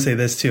said, I want to say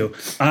this too.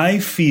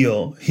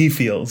 He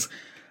feels,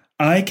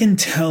 I can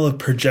tell a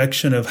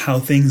projection of how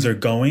things are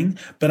going,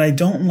 but I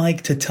don't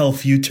like to tell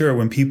future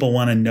when people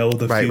want to know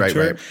the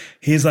future. Right.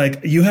 He's like,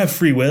 you have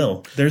free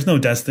will. There's no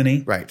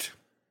destiny. Right.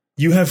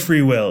 You have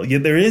free will. Yeah,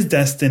 there is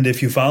destined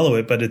if you follow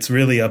it, but it's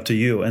really up to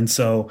you. And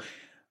so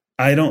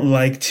I don't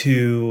like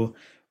to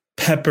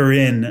pepper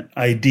in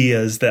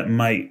ideas that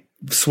might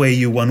sway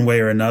you one way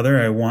or another.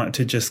 I want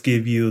to just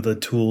give you the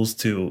tools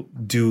to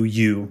do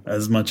you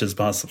as much as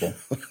possible.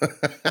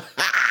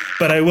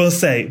 But I will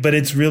say, but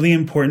it's really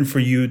important for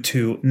you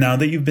to, now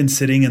that you've been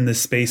sitting in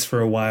this space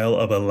for a while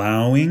of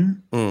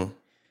allowing,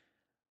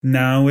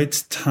 now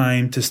it's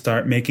time to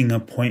start making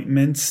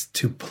appointments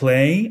to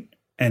play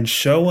and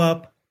show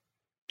up.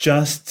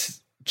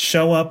 Just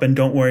show up and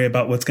don't worry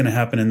about what's going to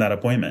happen in that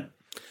appointment.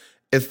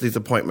 It's these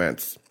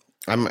appointments.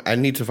 I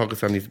need to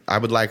focus on these. I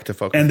would like to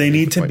focus on and they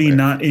these need to be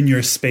not in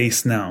your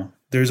space now.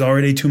 There's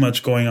already too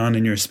much going on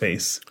in your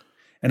space.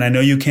 And I know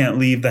you can't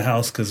leave the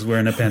house because we're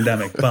in a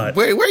pandemic, but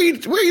where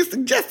you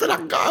suggesting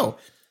I go?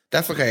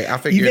 That's okay. I'll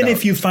figure it out. Even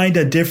if you find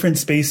a different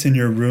space in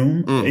your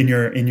room, in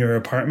your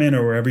apartment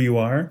or wherever you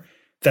are,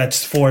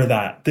 that's for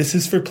that. This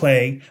is for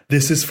play.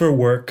 This is for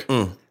work.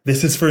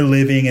 This is for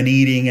living and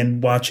eating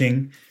and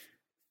watching.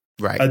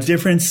 Right. A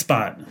different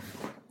spot.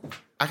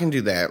 I can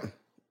do that.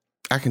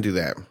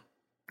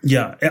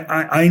 Yeah,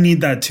 I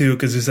need that too,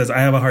 because it says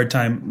I have a hard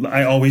time.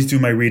 I always do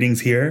my readings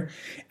here.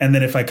 And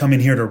then if I come in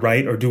here to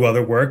write or do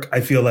other work,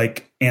 I feel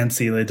like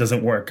antsy. It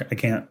doesn't work. I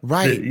can't.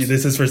 Right.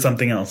 This is for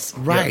something else.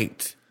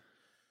 Right.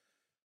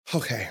 Yeah.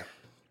 Okay.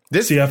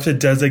 So you have to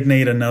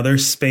designate another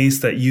space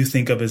that you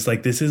think of as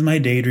like, this is my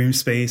daydream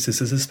space. This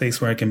is a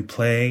space where I can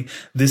play.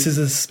 This is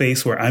a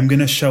space where I'm going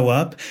to show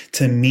up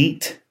to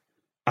meet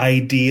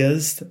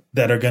ideas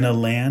that are going to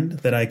land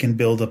that I can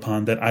build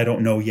upon that I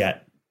don't know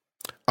yet.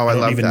 Oh, I love that.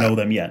 I don't even know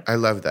them yet. I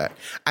love that.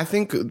 I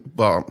think,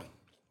 well,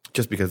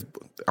 just because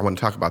I want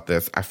to talk about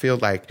this. I feel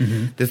like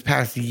this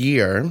past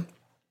year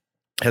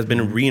has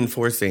been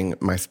reinforcing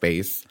my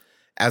space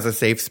as a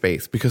safe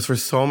space, because for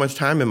so much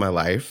time in my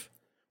life,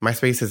 my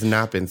space has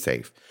not been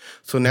safe.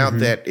 So now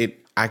that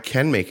I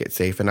can make it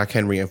safe and I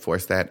can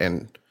reinforce that,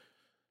 and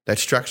that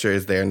structure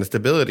is there and the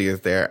stability is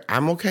there,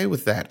 I'm okay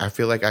with that. I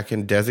feel like I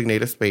can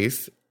designate a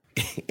space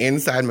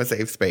inside my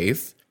safe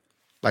space,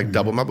 like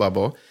double my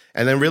bubble,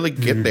 and then really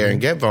get there and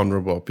get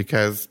vulnerable,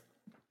 because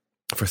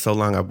for so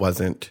long I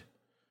wasn't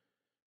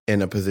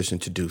in a position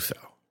to do so.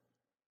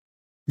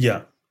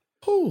 Yeah.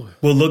 Ooh.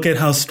 Well, look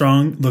how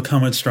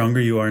much stronger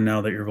you are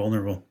now that you're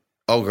vulnerable.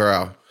 Oh,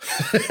 girl.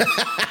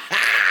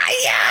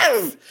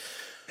 Yes.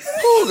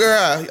 Oh,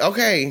 girl.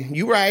 Okay.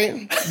 You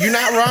right. You're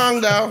not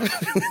wrong, though.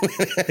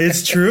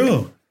 It's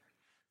true.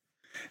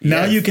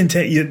 Now you can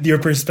take your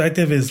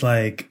perspective is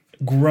like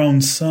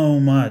grown so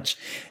much.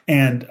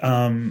 And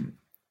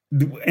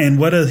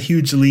what a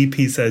huge leap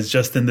he says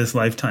just in this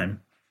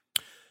lifetime.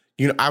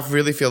 You know, I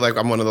really feel like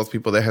I'm one of those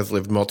people that has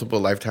lived multiple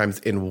lifetimes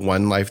in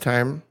one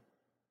lifetime.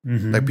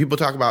 Like, people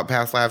talk about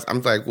past lives.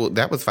 I'm like, well,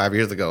 that was 5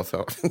 years ago.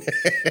 So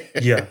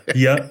yeah.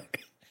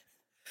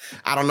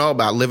 I don't know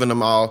about living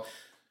them all.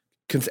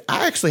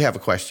 I actually have a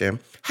question.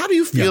 How do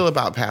you feel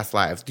about past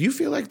lives? Do you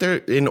feel like they're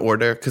in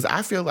order? Because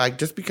I feel like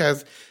just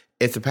because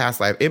it's a past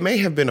life, it may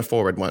have been a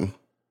forward one.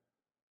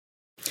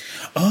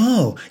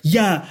 Oh,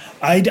 yeah.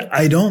 I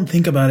don't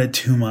think about it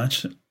too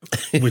much,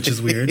 which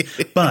is weird.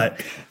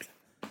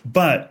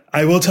 But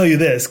I will tell you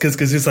this,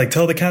 because it's like,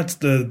 tell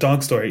the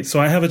dog story. So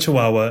I have a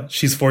Chihuahua.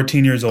 She's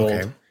 14 years old.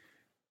 Okay.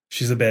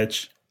 She's a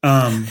bitch.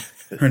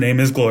 Her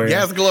name is Gloria.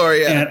 Yes,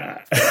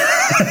 Gloria.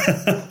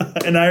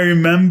 And I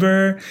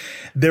remember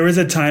there was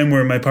a time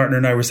where my partner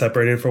and I were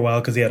separated for a while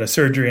because he had a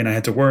surgery and I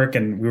had to work,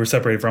 and we were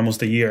separated for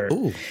almost a year.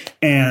 Ooh.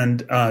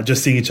 And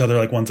just seeing each other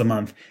like once a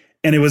month.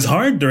 And it was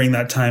hard during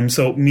that time.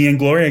 So me and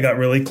Gloria got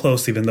really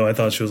close, even though I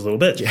thought she was a little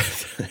bitch.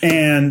 Yes.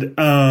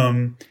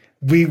 And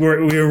we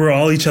were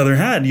all each other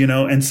had, you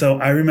know. And so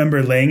I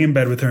remember laying in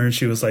bed with her, and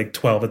she was like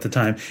 12 at the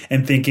time,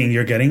 and thinking,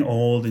 you're getting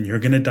old and you're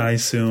going to die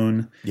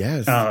soon.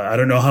 Yes. I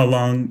don't know how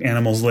long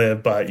animals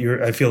live, but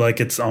I feel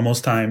like it's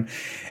almost time.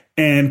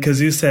 And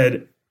Kazoo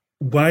said,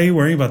 why are you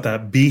worrying about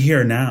that? Be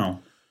here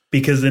now.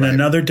 Because in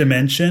another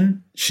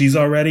dimension, she's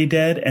already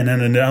dead. And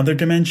in another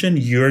dimension,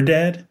 you're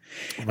dead.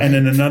 Right. And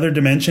in another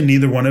dimension,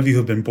 neither one of you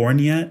have been born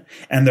yet.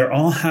 And they're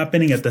all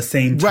happening at the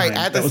same time.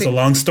 Right. That was a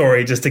long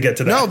story just to get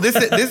to that. No, this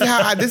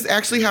is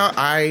actually how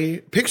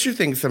I picture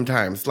things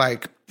sometimes.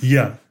 Like,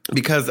 yeah,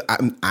 because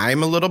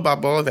I'm a little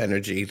bubble of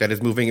energy that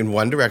is moving in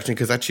one direction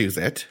because I choose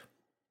it.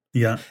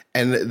 Yeah.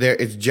 And there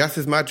is just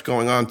as much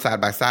going on side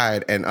by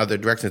side and other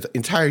directions.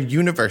 Entire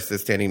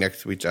universes standing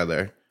next to each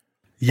other.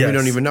 Yes. We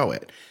don't even know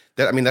it.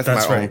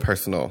 That's my own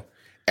personal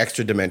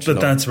extra dimensional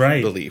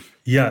belief.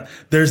 Yeah.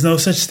 There's no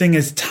such thing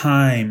as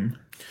time.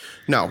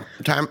 No.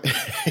 Time.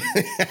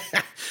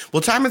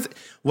 Well, time is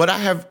what I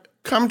have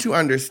come to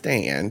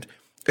understand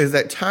is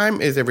that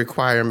time is a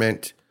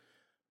requirement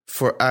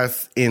for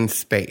us in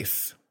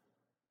space.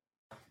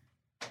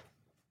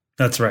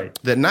 That's right.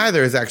 That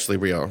neither is actually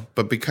real,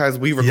 but because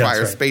we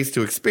require space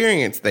to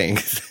experience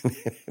things.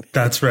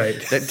 That's right.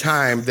 That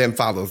time then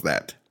follows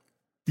that.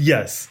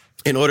 Yes.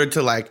 In order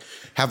to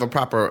have a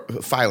proper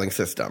filing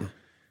system.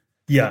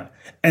 Yeah.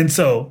 And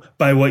so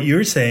by what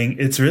you're saying,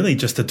 it's really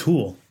just a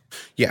tool.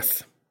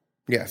 Yes.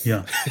 Yes.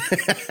 Yeah.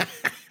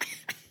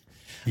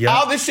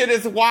 All this shit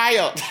is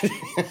wild.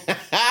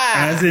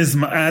 As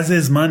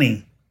is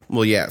money.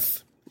 Well,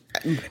 yes.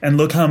 And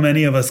look how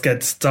many of us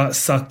get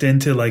sucked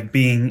into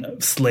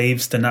being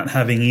slaves to not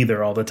having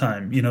either all the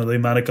time. You know, the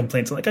amount of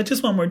complaints I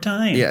just want more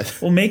time.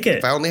 Yes. We'll make it.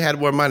 If I only had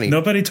more money.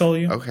 Nobody told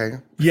you. Okay.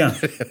 Yeah.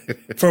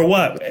 For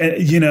what?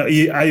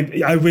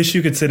 I wish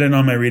you could sit in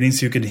on my readings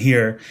so you could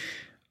hear,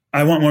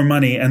 I want more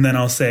money. And then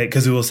I'll say,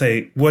 because we will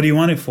say, what do you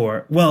want it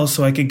for? Well,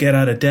 so I could get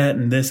out of debt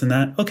and this and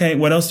that. Okay.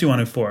 What else do you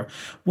want it for?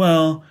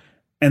 Well,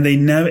 and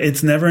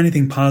it's never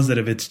anything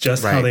positive. It's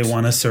just how they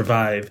want to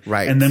survive.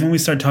 Right. And then when we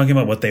start talking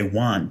about what they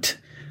want,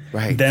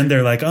 then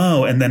they're like,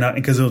 oh, and then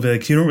because it'll be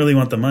like, you don't really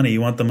want the money. You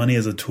want the money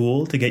as a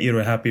tool to get you to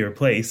a happier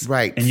place.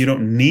 Right. And you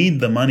don't need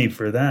the money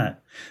for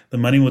that. The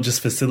money will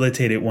just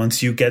facilitate it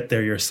once you get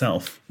there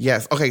yourself.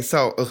 Yes. Okay.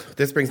 So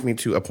this brings me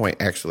to a point,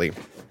 actually.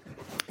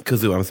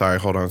 Kazoo, I'm sorry.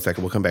 Hold on a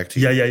second. We'll come back to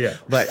you. Yeah.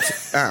 But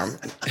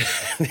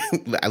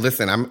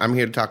listen, I'm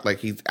here to talk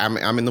like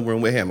I'm in the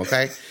room with him.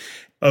 Okay.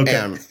 Okay.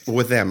 And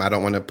with them, I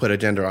don't want to put a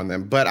gender on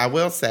them, but I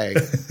will say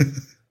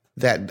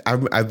that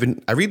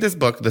I read this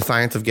book, The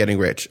Science of Getting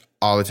Rich,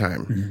 all the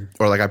time,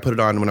 or I put it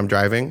on when I'm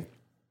driving,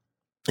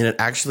 and it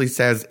actually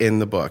says in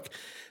the book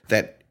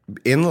that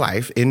in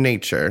life, in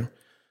nature,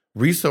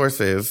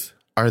 resources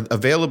are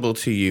available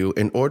to you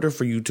in order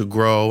for you to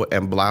grow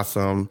and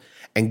blossom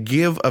and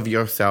give of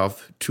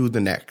yourself to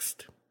the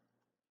next.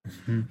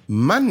 Mm-hmm.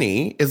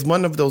 Money is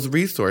one of those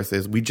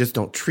resources. We just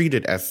don't treat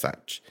it as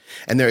such.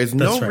 And there is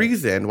no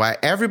reason why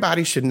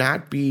everybody should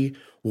not be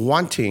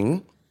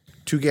wanting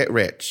to get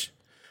rich,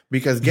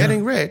 because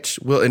getting rich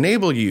will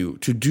enable you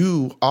to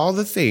do all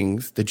the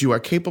things that you are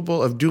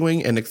capable of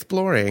doing and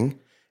exploring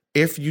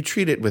if you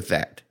treat it with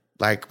that,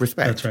 like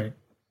respect. That's right.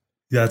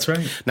 That's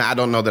right. Now, I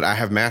don't know that I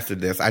have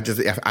mastered this. I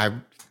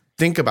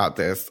think about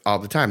this all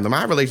the time.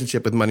 My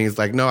relationship with money is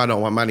like, no, I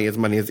don't want money.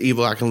 Money is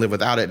evil. I can live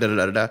without it. Da, da,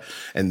 da, da.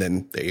 And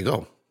then there you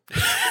go.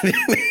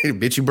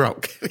 Bitch, you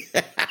broke.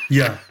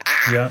 Yeah.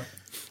 Yeah.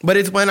 But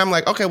it's when I'm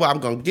like, okay, well, I'm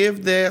going to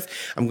give this.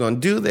 I'm going to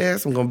do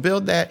this. I'm going to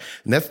build that.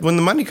 And that's when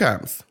the money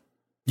comes.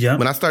 Yeah.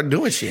 When I start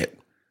doing shit.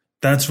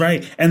 That's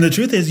right. And the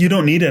truth is, you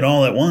don't need it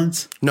all at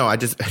once. No, I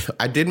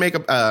did make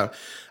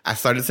I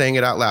started saying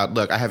it out loud.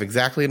 Look, I have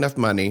exactly enough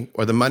money,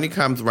 or the money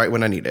comes right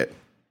when I need it.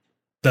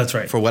 That's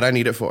right. For what I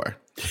need it for.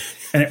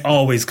 And it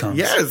always comes.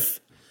 Yes.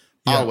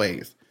 Yeah.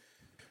 Always.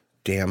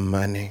 Damn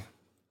money.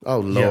 Oh,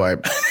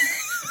 Lord. Yeah.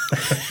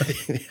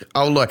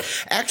 Oh, Lord.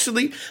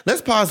 Actually,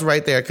 let's pause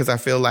right there because I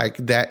feel like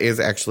that is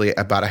actually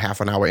about a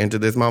half an hour into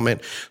this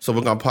moment. So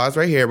we're going to pause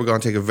right here. We're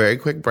going to take a very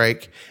quick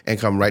break and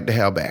come right the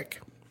hell back.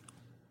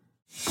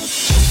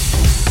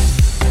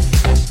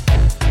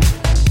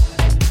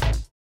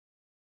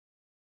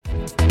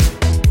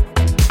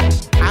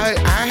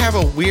 I have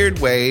a weird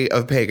way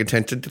of paying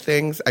attention to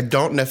things. I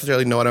don't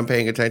necessarily know what I'm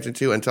paying attention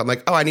to until I'm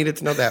like, oh, I needed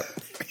to know that.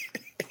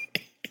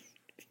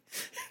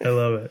 I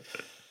love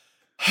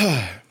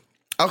it.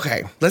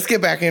 Okay, let's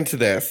get back into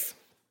this.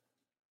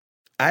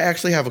 I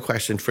actually have a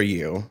question for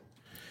you.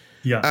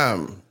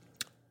 Yeah.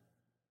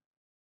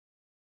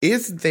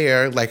 Is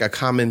there like a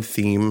common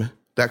theme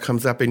that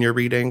comes up in your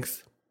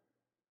readings?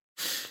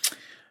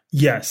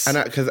 Yes.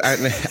 Because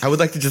I would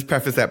like to just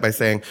preface that by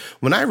saying,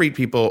 when I read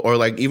people, or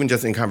like even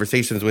just in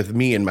conversations with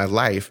me in my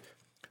life,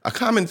 a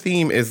common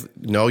theme is,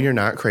 no, you're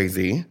not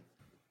crazy.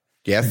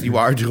 Yes, you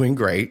are doing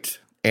great.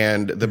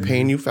 And the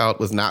pain you felt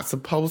was not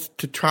supposed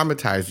to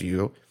traumatize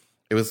you.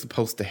 It was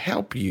supposed to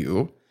help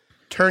you,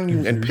 turn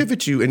you and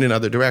pivot you in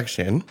another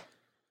direction.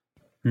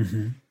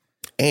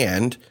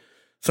 And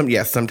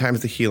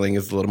sometimes the healing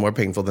is a little more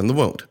painful than the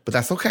wound, but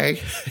that's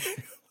okay.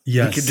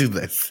 Yes. We can do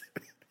this.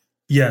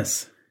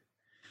 Yes.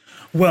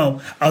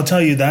 Well, I'll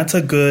tell you, that's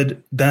so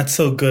good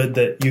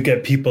that you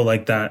get people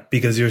like that,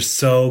 because you're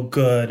so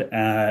good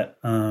at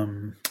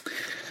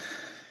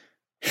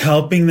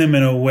helping them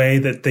in a way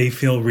that they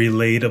feel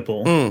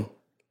relatable.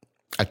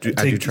 I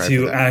do try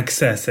to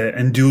access it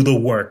and do the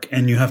work,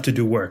 and you have to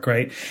do work,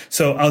 right?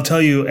 So I'll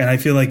tell you, and I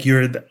feel like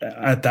you're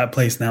at that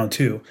place now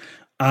too.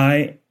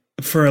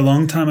 For a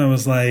long time, I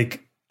was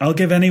like, I'll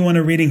give anyone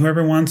a reading,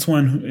 whoever wants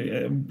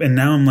one. And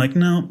now I'm like,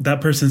 no, that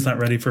person's not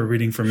ready for a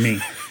reading from me.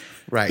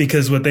 Right.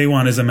 Because what they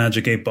want is a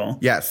magic 8 ball.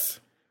 Yes.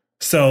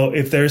 So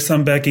if there's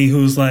some Becky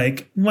who's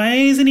like, why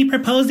isn't he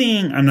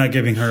proposing? I'm not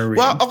giving her a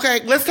reading. Well,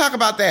 okay, let's talk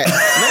about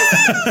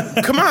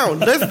that. Come on,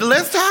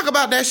 let's talk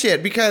about that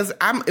shit, because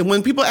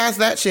when people ask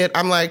that shit,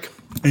 I'm like,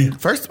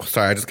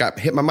 sorry, I just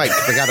hit my mic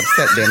because I got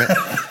upset, damn it.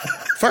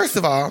 First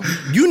of all,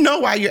 you know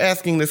why you're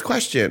asking this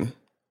question.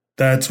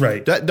 That's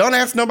right. Don't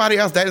ask nobody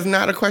else. That is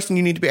not a question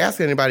you need to be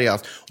asking anybody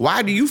else.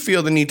 Why do you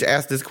feel the need to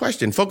ask this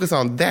question? Focus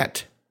on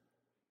that.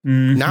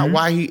 Not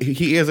why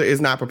he is or is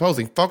not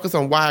proposing. Focus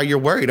on why you're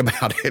worried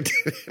about it.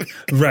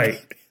 Right.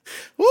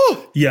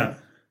 Woo. Yeah.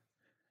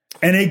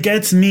 And it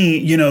gets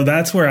me,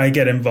 that's where I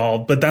get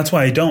involved. But that's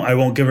why I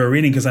won't give her a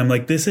reading, because I'm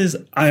like,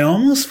 I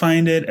almost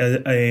find it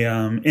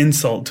a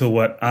insult to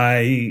what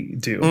I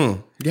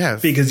do.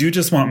 Yes. Because you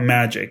just want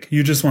magic.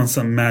 You just want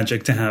some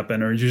magic to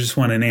happen, or you just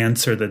want an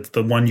answer that's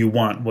the one you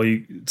want. Well,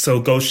 so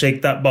go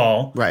shake that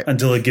ball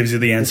until it gives you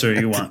the answer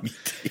you want.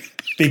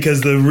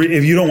 Because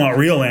if you don't want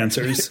real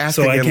answers,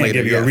 so I can't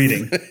give you a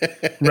reading.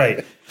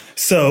 Right.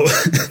 So,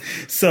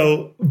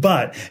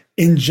 but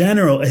in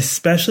general,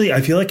 especially,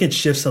 I feel like it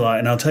shifts a lot.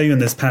 And I'll tell you, in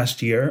this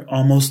past year,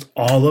 almost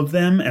all of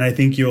them, and I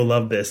think you'll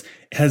love this,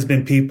 has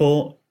been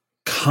people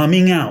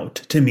coming out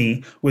to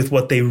me with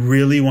what they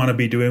really want to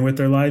be doing with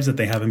their lives that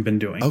they haven't been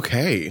doing.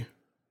 Okay.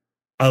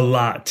 A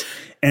lot.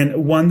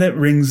 And one that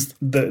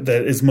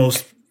that is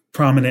most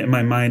prominent in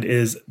my mind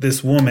is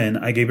this woman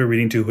I gave a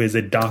reading to, who is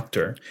a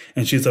doctor,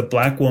 and she's a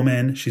Black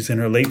woman. She's in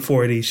her late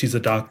 40s. She's a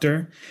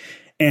doctor.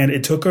 And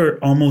it took her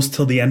almost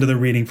till the end of the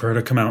reading for her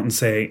to come out and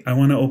say, I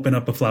want to open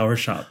up a flower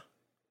shop.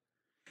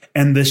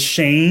 And the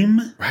shame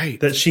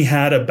that she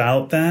had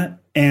about that,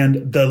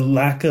 and the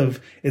lack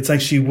of, it's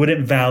like she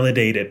wouldn't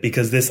validate it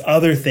because this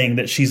other thing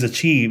that she's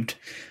achieved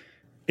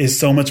is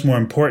so much more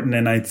important.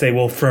 And I'd say,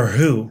 well, for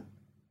who?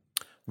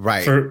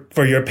 Right.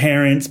 For your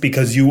parents,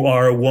 because you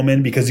are a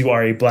woman, because you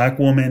are a Black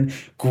woman.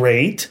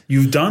 Great.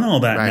 You've done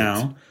all that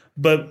now.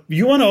 But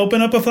you want to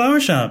open up a flower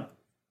shop.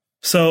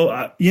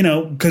 So,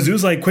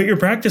 Kazoo's like, quit your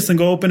practice and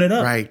go open it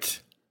up.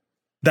 Right.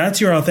 That's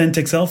your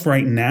authentic self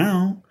right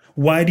now.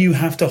 Why do you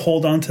have to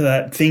hold on to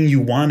that thing you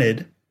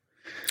wanted?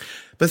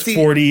 But see,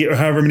 40 or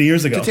however many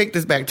years ago? To take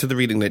this back to the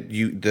reading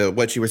that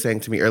what you were saying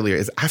to me earlier,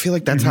 is I feel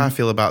like that's how I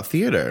feel about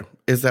theater.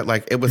 Is that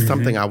like, it was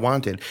something I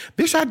wanted.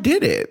 Bitch, I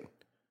did it.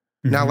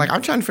 Now, like,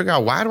 I'm trying to figure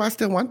out, why do I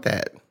still want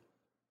that?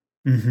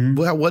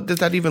 Well, what does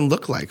that even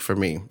look like for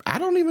me? I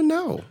don't even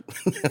know.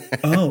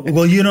 Oh,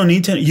 well, you don't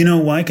need to. You know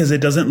why? Because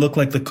it doesn't look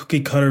like the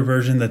cookie cutter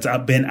version that's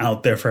been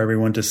out there for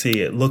everyone to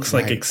see. It looks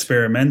like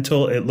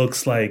experimental. It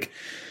looks like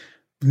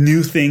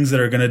new things that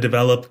are going to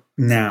develop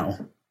now.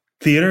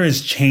 Theater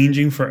is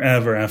changing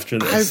forever after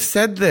this. I've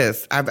said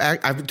this.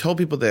 I've told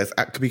people this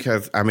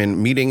because I'm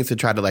in meetings to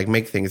try to like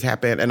make things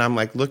happen. And I'm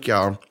like, look,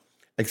 y'all,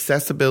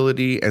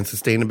 accessibility and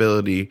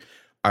sustainability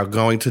are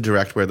going to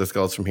direct where this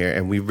goes from here.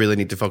 And we really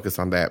need to focus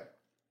on that.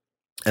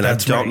 And I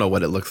don't know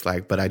what it looks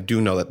like, but I do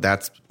know that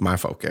that's my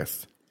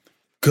focus.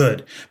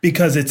 Good.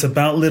 Because it's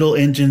about little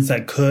engines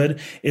that could.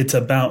 It's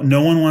about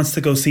no one wants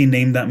to go see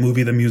Name That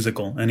Movie the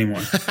Musical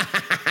anymore.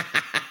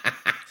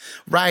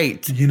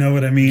 Right. You know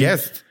what I mean?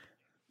 Yes.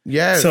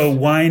 Yes. So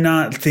why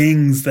not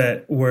things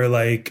that were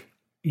like,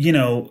 you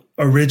know,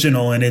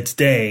 original in its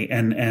day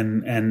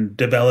and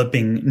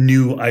developing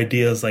new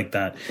ideas like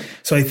that.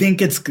 So I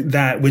think it's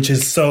that which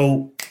is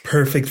so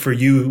perfect for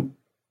you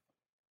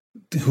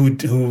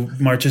who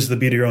marches the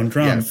beat of your own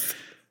drum. Yes.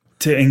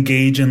 To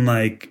engage in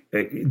like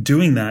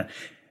doing that.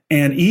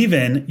 And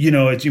even, you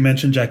know, as you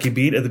mentioned Jackie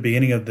Beat at the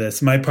beginning of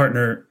this, my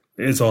partner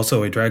is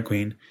also a drag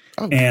queen.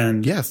 Oh,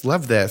 and yes,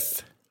 love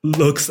this.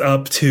 Looks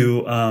up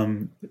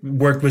to,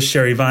 worked with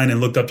Sherry Vine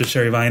and looked up to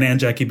Sherry Vine and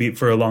Jackie Beat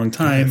for a long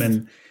time. Yes.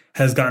 And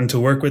has gotten to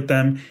work with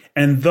them.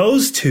 And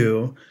those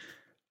two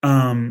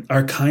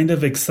are kind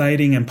of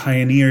exciting and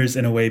pioneers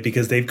in a way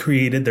because they've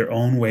created their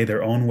own way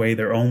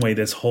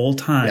this whole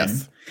time.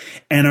 Yes.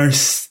 And are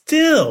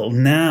still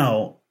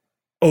now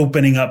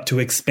opening up to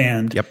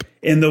expand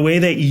in the way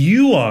that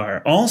you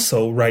are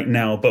also right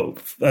now, but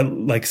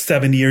like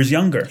 7 years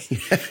younger.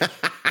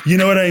 You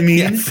know what I mean?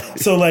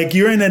 Yes. So like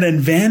you're in an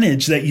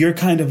advantage that you're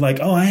kind of like,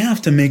 oh, I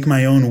have to make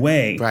my own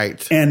way.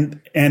 Right.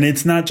 And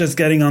it's not just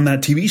getting on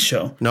that TV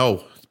show.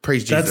 No.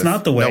 Praise Jesus. That's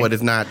not the way. No, it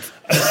is not.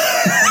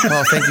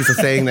 Oh, thank you for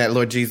saying that,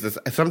 Lord Jesus.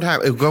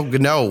 Sometimes it go,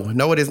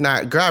 no, it is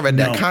not. Girl, I read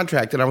that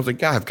contract and I was like,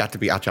 God, I've got to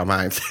be out your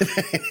minds.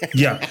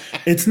 Yeah.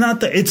 It's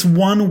not it's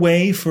one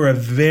way for a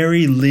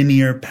very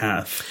linear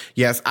path.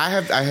 Yes, I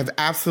have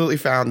absolutely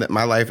found that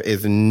my life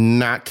is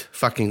not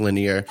fucking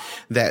linear.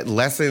 That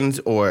lessons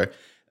or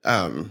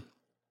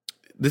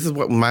this is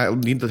what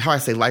how I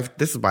say life.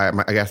 This is why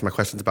I guess my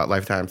questions about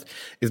lifetimes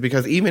is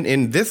because even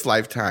in this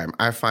lifetime,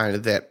 I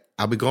find that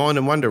I'll be going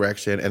in one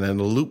direction and then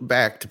loop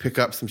back to pick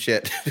up some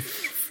shit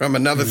from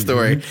another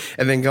story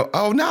and then go,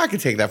 oh, now I can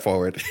take that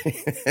forward.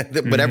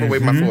 Whatever way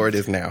my forward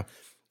is now.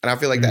 And I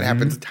feel like that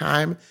happens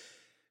time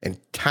and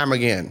time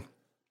again.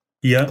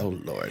 Yeah. Oh,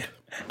 Lord.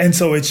 And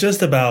so it's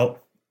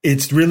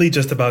really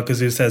just about,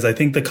 Kazoo says, I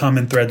think the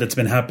common thread that's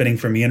been happening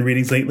for me in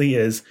readings lately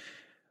is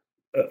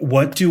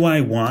what do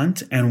I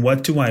want and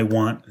what do I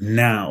want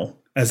now?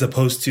 As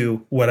opposed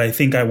to what I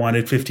think I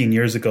wanted 15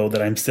 years ago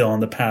that I'm still on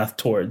the path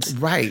towards.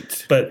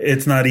 Right. But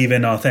it's not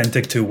even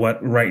authentic to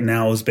what right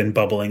now has been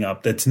bubbling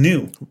up. That's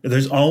new.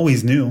 There's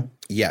always new.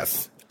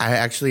 Yes. I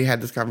actually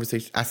had this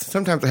conversation.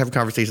 Sometimes I have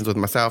conversations with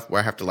myself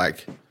where I have to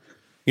like,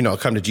 you know,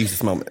 come to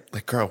Jesus moment.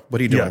 Like, girl, what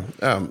are you doing?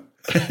 Yeah.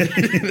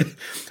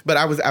 But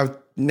I was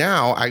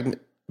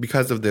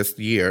because of this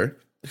year,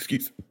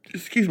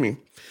 excuse me,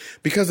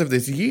 because of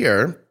this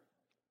year,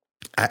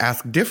 I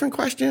ask different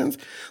questions,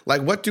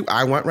 like, what do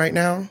I want right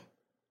now?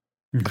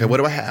 Mm-hmm. Okay, what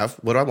do I have?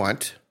 What do I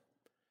want?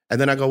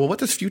 And then I go, well, what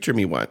does future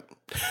me want?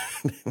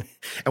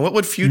 And what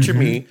would future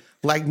me,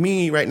 like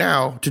me right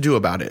now, to do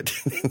about it?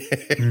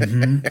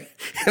 And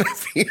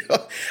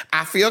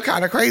I feel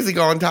kind of crazy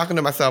talking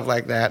to myself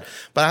like that,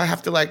 but I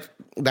have to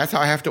that's how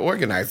I have to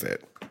organize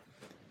it.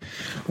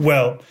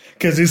 Well,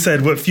 because you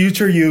said what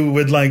future you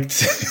would like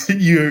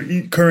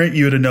your current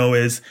you to know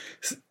is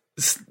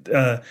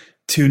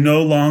to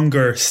no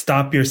longer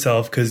stop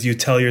yourself because you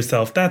tell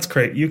yourself, that's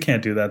crazy. You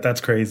can't do that.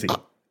 That's crazy.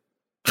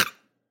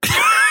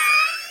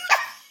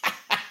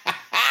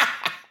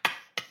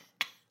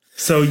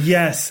 So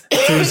yes.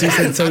 So she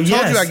said, so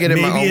yes, I get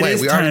in my own way.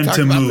 It is time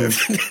to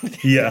move.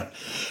 Yeah.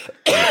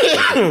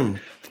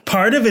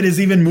 Part of it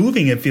is even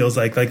moving, it feels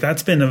like. Like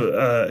that's been,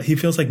 he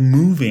feels like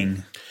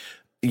moving.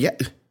 Yeah.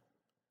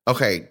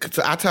 Okay.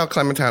 So I tell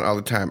Clementine all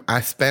the time,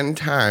 I spend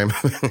time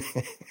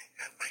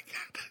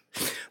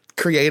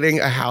creating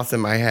a house in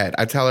my head.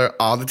 I tell her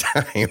all the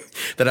time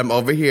that I'm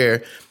over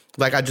here.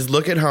 Like, I just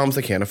look at homes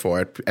I can't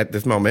afford at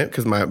this moment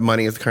because my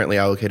money is currently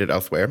allocated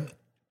elsewhere.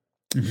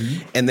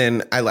 Mm-hmm. And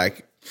then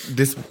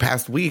this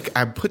past week,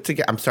 I'm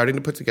starting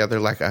to put together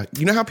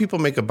you know how people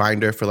make a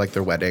binder for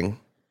their wedding?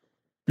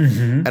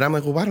 Mm-hmm. And I'm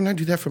like, well, why don't I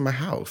do that for my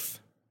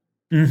house?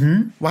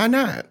 Mm-hmm. Why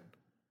not?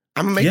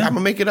 I'm gonna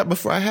make it up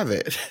before I have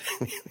it.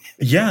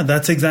 Yeah,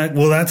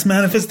 that's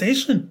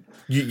manifestation.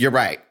 You're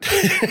right.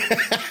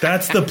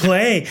 That's the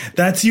play.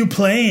 That's you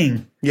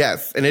playing.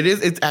 Yes. And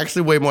it's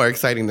actually way more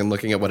exciting than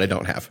looking at what I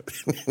don't have.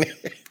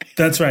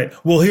 That's right.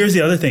 Well, here's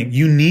the other thing.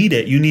 You need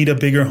it. You need a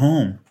bigger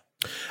home.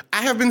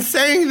 I have been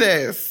saying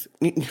this.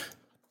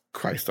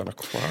 Christ on a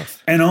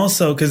cross. And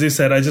also, because he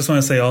said, I just want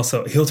to say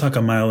also, he'll talk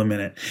a mile a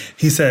minute.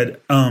 He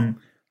said,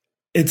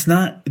 there's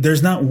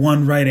not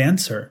one right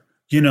answer.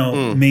 You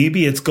know,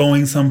 maybe it's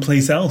going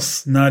someplace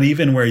else, not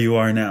even where you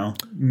are now,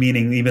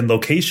 meaning even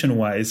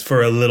location-wise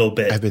for a little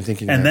bit. I've been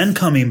thinking and then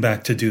coming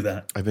back to do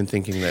that. I've been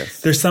thinking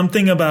this. There's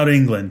something about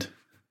England.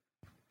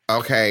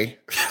 Okay.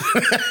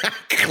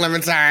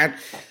 Clementine.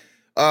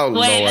 Oh,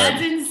 Wait, Lord.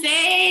 that's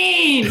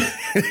insane.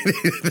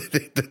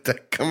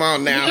 Come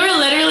on now. We were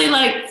literally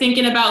like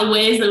thinking about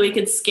ways that we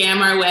could scam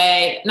our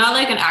way, not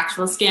like an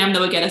actual scam that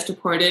would get us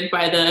deported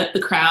by the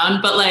crown,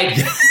 but like,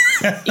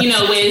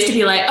 ways to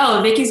be like,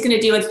 oh, Vicky's going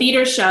to do a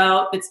theater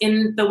show that's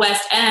in the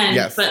West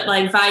End, but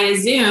like via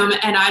Zoom,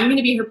 and I'm going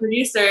to be her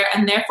producer,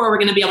 and therefore we're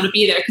going to be able to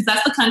be there because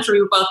that's the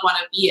country we both want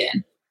to be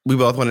in. We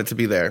both want it to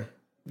be there.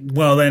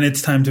 Well, then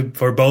it's time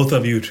for both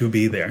of you to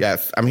be there.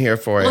 Yes, I'm here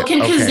for it. Well,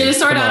 can Kazoo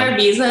sort out our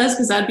visas?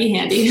 Because that'd be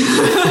handy.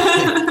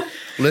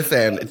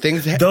 Listen,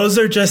 those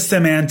are just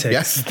semantics.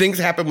 Yes, things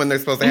happen when they're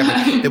supposed to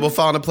happen. They will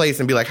fall into place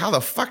and be like, how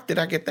the fuck did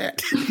I get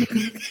that?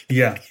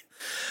 Yeah.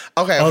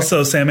 Okay.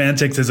 Also,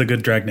 Samantics is a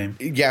good drag name.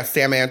 Yeah,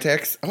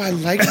 Samantics. Oh, I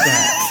like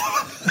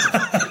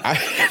that.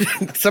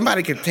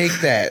 Somebody could take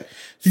that.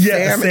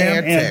 Yeah,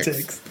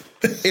 Samantics.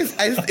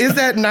 Is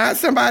that not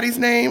somebody's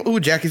name? Ooh,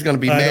 Jackie's going to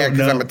be mad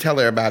because I'm going to tell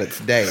her about it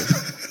today.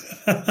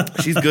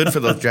 She's good for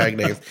those drag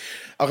names.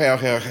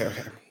 Okay.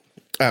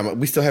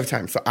 We still have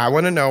time. So I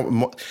want to know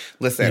more.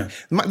 Listen,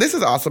 this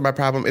is also my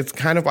problem. It's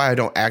kind of why I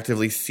don't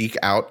actively seek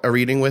out a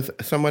reading with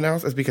someone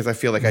else, is because I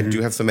feel like I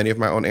do have so many of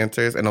my own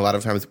answers. And a lot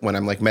of times when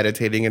I'm like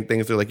meditating and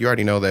things, they're like, you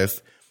already know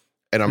this.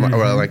 And I'm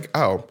like,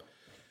 oh,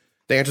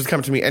 the answers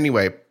come to me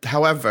anyway.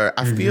 However,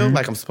 I feel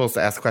like I'm supposed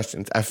to ask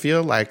questions. I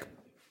feel like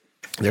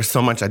there's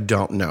so much I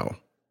don't know.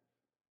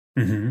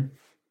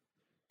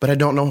 But I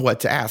don't know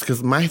what to ask,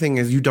 because my thing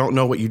is you don't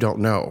know what you don't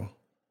know.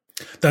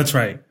 That's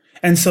right.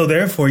 And so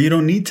therefore you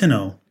don't need to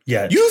know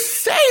yet. You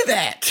say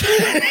that.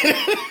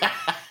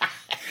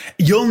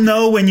 You'll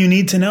know when you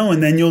need to know,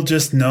 and then you'll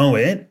just know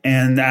it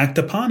and act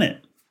upon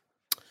it.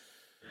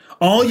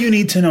 All you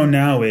need to know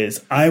now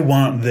is, I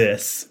want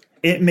this.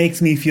 It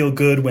makes me feel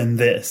good when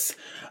this.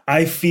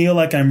 I feel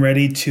like I'm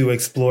ready to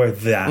explore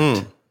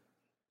that.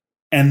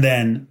 And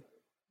then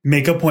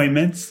make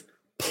appointments,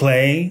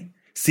 play,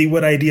 see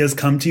what ideas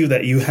come to you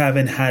that you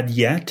haven't had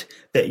yet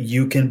that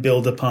you can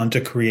build upon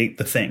to create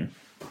the thing.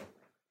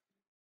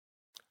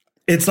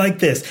 It's like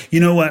this. You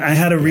know what? I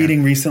had a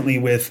reading recently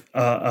with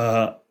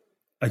a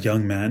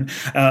young man,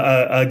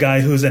 a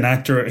guy who's an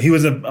actor. He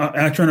was an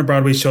actor on a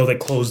Broadway show that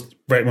closed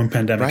right when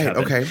pandemic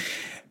happened. Okay.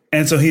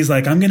 And so he's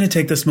like, I'm going to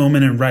take this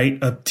moment and write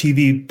a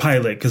TV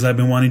pilot because I've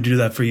been wanting to do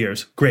that for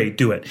years. Great,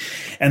 do it.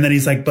 And then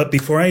he's like, but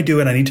before I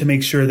do it, I need to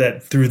make sure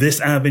that through this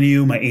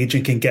avenue, my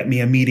agent can get me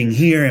a meeting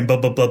here and blah,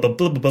 blah, blah, blah,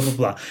 blah, blah, blah,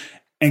 blah.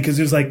 And because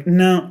he was like,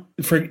 no,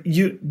 for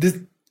you,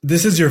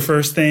 this is your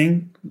first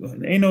thing.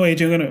 Ain't no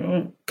agent going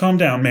to calm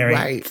down, Mary.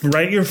 Right.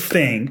 Write your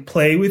thing,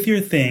 play with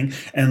your thing,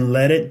 and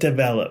let it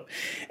develop.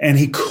 And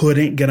he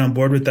couldn't get on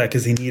board with that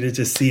because he needed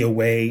to see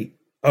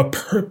a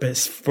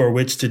purpose for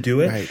which to do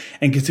it. Right.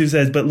 And Kazoo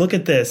says, but look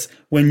at this.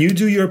 When you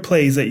do your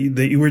plays that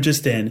you were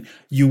just in,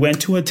 you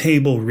went to a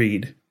table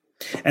read.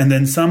 And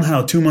then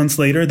somehow 2 months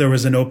later, there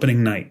was an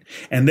opening night.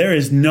 And there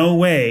is no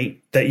way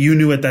that you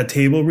knew at that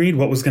table read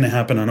what was going to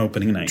happen on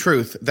opening night.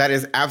 Truth. That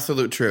is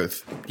absolute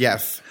truth.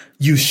 Yes.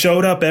 You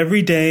showed up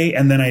every day,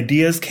 and then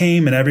ideas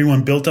came, and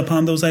everyone built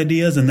upon those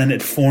ideas, and then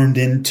it formed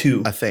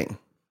into a thing.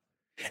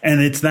 And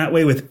it's that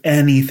way with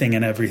anything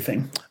and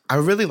everything. I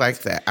really like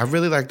that. I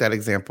really like that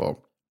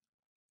example.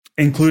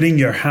 Including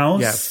your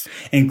house,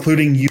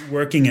 including you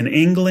working in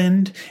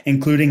England,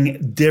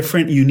 including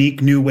different,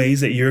 unique new ways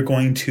that you're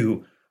going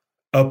to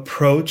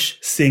approach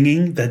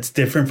singing that's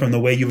different from the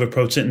way you've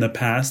approached it in the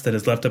past that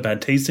has left a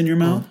bad taste in your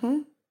mouth.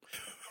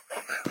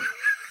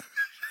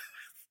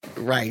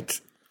 Right.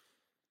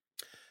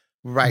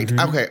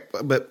 Okay.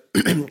 But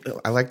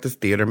I like this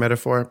theater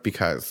metaphor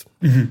because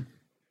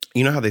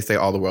you know how they say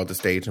all the world is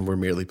stage and we're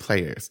merely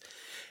players.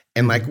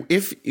 And like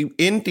if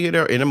in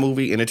theater, in a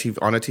movie, on a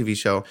TV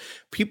show,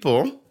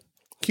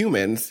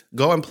 humans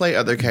go and play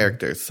other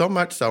characters so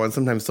much so, and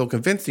sometimes so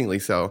convincingly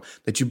so,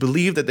 that you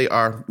believe that they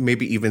are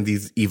maybe even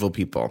these evil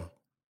people.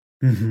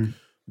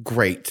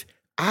 Great.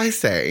 I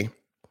say,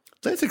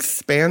 let's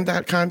expand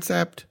that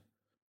concept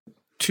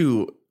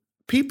to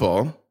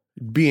people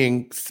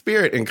being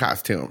spirit in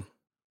costume.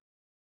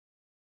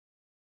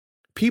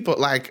 People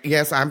like,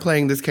 yes, I'm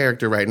playing this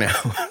character right now.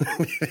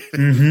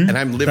 And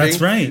I'm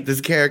living this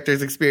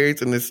character's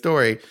experience in this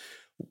story,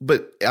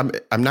 but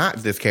I'm not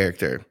this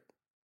character.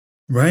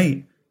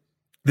 Right.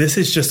 This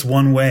is just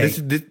one way.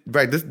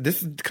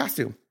 This is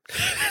costume.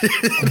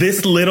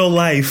 This little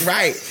life.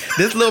 Right.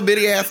 This little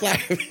bitty ass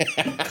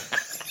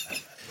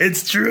life.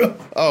 It's true.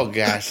 Oh,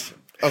 gosh.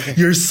 Okay.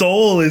 Your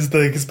soul is the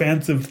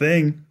expansive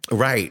thing.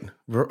 Right.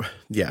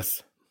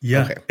 Yes.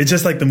 Yeah. Okay. It's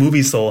just like the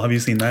movie Soul. Have you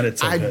seen that?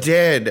 It's so good.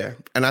 Did.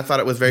 And I thought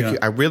it was very cute.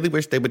 I really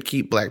wish they would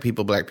keep black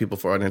people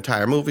for an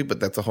entire movie, but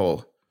that's a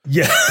whole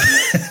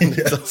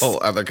it's a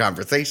whole other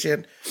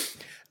conversation.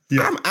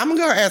 Yeah. I'm going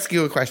to ask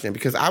you a question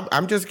because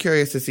I'm just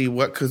curious to see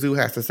what Kazoo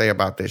has to say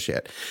about this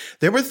shit.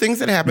 There were things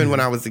that happened when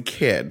I was a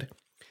kid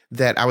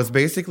that I was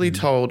basically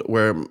told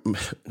were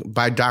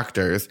by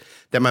doctors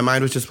that my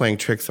mind was just playing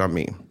tricks on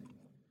me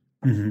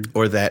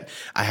or that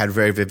I had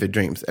very vivid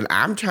dreams. And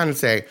I'm trying to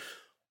say,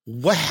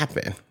 what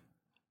happened?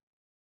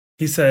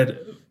 He said,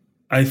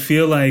 I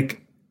feel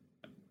like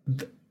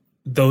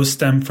those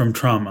stem from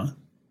trauma.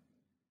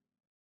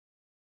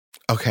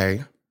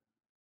 Okay.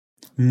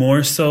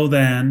 More so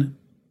than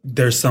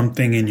there's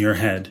something in your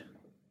head.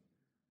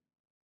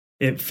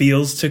 It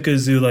feels to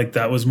Kazoo like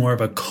that was more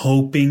of a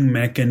coping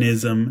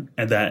mechanism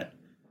that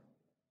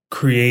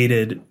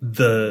created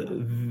the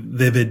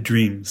vivid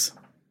dreams.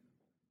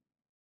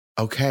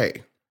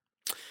 Okay.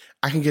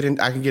 I can get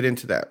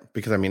into that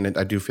because I mean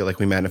I do feel like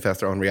we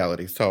manifest our own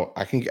reality. So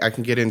I can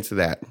get into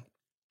that.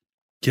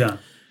 Yeah.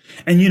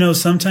 And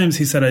sometimes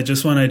he said, I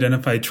just want to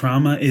identify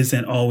trauma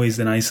isn't always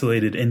an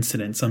isolated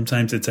incident.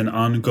 Sometimes it's an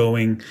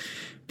ongoing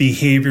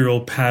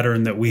behavioral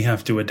pattern that we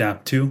have to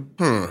adapt to.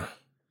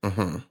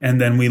 Mm-hmm.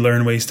 And then we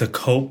learn ways to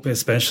cope,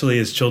 especially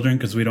as children,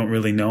 because we don't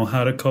really know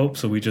how to cope.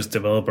 So we just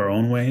develop our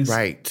own ways.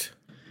 Right.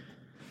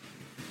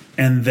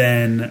 And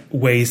then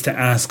ways to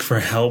ask for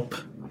help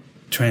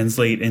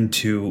translate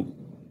into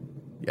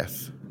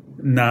yes,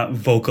 not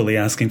vocally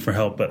asking for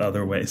help, but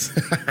other ways.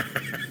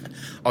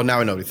 Oh, now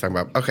I know what he's talking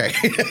about. Okay.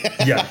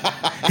 Yeah.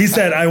 He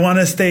said, I want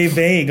to stay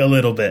vague a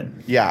little bit.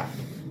 Yeah.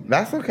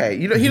 That's okay.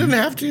 He doesn't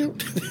have to.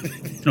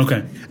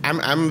 Okay.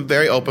 I'm a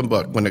very open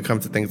book when it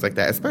comes to things like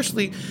that,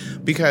 especially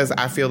because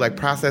I feel like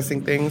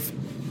processing things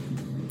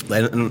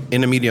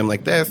in a medium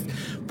like this,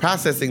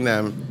 processing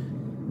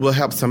them will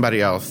help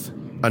somebody else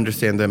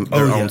understand their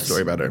own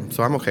story better.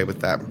 So I'm okay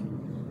with that.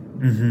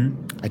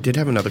 Mm-hmm. I did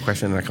have another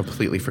question and I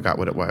completely forgot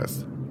what it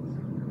was.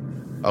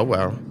 Oh,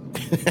 well.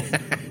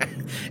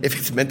 If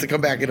it's meant to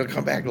come back, it'll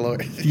come back,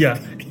 Lord. Yeah.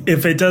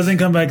 If it doesn't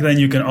come back, then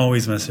you can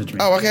always message me.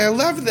 Oh, okay. I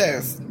love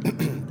this.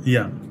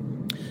 Yeah.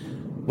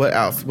 What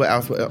else?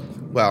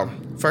 Well,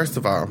 first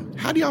of all,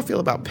 how do y'all feel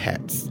about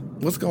pets?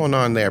 What's going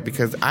on there?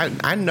 Because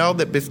I know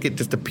that Biscuit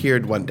just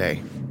appeared one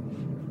day.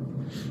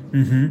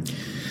 Mm-hmm.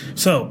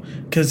 So,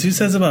 because who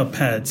says about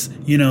pets,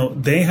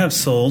 they have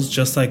souls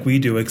just like we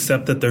do,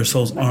 except that their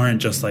souls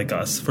aren't just like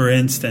us. For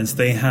instance,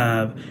 they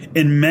have,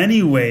 in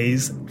many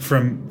ways,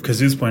 from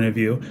Kazoo's point of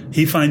view,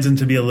 he finds them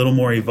to be a little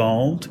more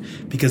evolved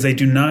because they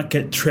do not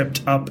get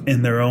tripped up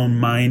in their own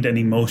mind and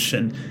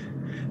emotion.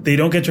 They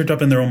don't get tripped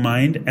up in their own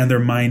mind, and their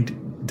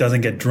mind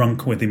doesn't get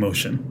drunk with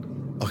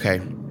emotion.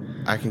 Okay,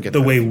 I can get the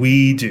that. way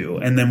we do.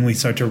 And then we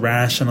start to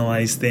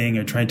rationalize things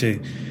or try to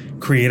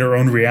create our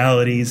own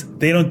realities.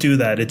 They don't do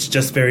that. It's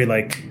just very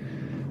like,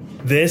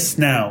 this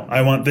now.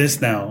 I want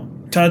this now.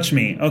 Touch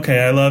me.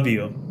 Okay, I love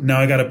you. Now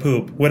I gotta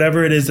poop.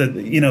 Whatever it is that,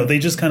 they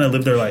just kind of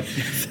live their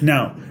life.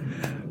 Now,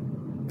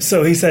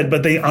 so he said,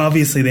 but they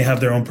have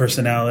their own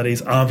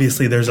personalities.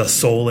 Obviously, there's a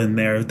soul in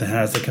there that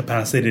has the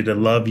capacity to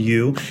love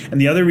you.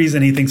 And the other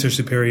reason he thinks they're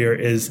superior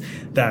is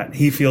that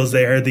he feels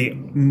they are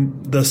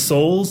the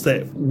souls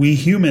that we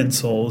human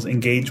souls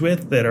engage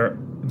with that are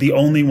the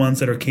only ones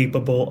that are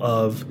capable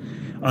of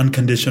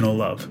unconditional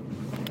love.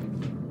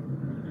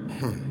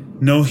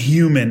 No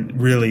human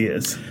really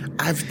is.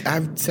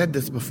 I've said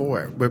this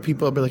before, where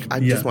people will be like, I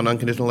just want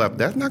unconditional love.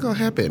 That's not going to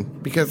happen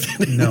because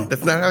no.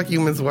 That's not how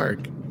humans work.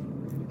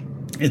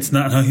 It's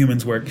not how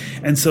humans work.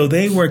 And so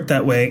they work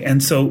that way.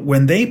 And so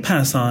when they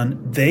pass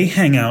on, they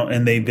hang out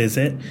and they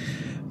visit,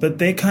 but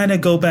they kind of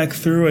go back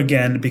through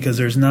again because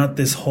there's not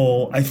this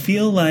whole, I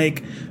feel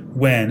like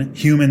when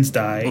humans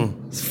die,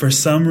 for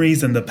some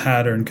reason the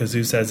pattern,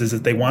 Kazoo says, is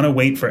that they want to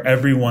wait for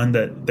everyone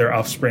that their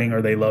offspring or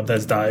they loved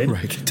has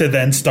died to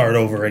then start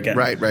over again.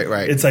 Right.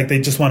 It's like they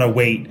just want to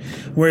wait.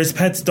 Whereas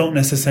pets don't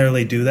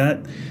necessarily do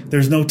that.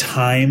 There's no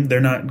time. They're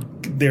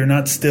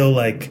not still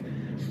like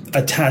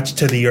attached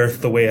to the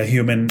earth the way a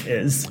human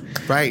is.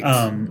 Right.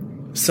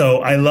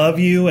 So I love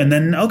you, and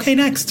then okay,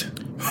 next.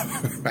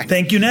 Right.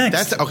 Thank you,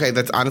 next.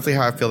 That's honestly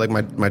how I feel like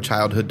my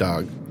childhood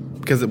dog.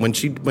 Because when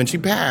she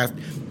passed,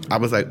 I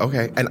was like,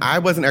 okay. And I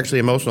wasn't actually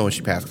emotional when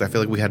she passed because I feel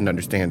like we had an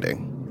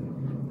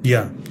understanding.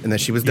 Yeah. And then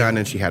she was done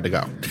and she had to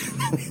go.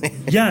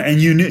 Yeah,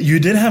 and you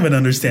did have an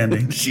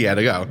understanding. She had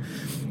to go.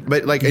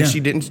 But and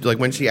she didn't,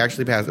 when she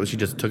actually passed, she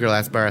just took her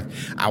last breath.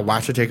 I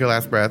watched her take her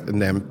last breath,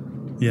 and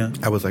then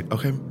I was like,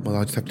 okay, well,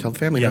 I'll just have to tell the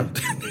family now.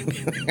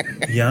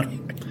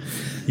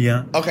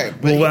 Yeah. Okay.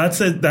 Well,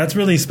 that's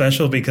really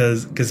special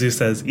because Kazoo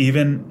says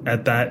even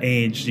at that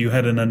age, you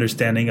had an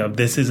understanding of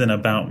this isn't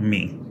about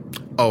me.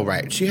 Oh,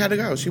 right. She had to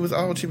go. She was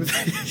old. She was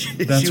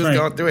right.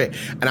 going through it.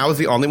 And I was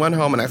the only one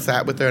home, and I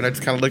sat with her, and I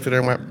just kind of looked at her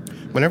and went,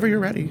 whenever you're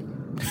ready.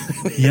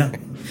 Yeah.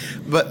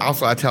 But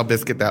also, I tell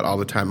Biscuit that all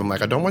the time. I'm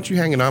like, I don't want you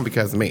hanging on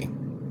because of me.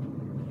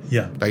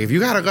 Yeah. Like, if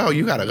you got to go,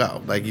 you got to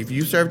go. Like, if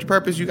you served your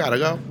purpose, you got to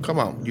go. Come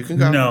on. You can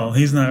go. No,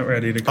 he's not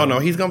ready to go. Oh, no.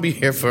 He's going to be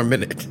here for a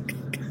minute.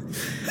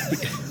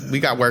 We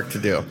got work to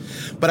do.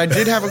 But I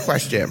did have a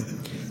question.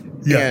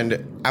 Yeah.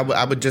 And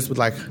I would just would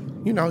like,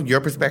 your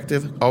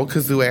perspective, old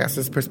Kazoo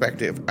ass's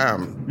perspective. I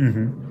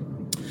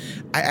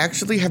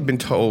actually have been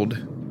told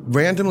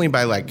randomly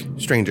by like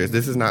strangers.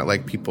 This is not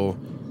like people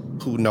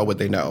who know what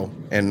they know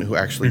and who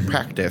actually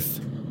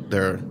practice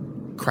their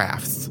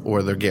crafts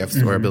or their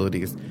gifts or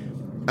abilities.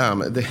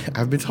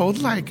 I've been told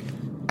like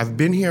I've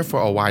been here for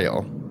a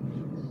while.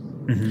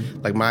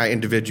 Like my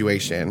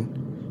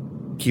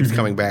individuation keeps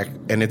coming back,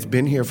 and it's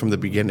been here from the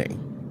beginning.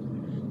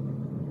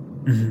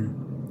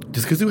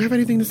 Does Kazoo have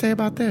anything to say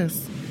about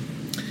this?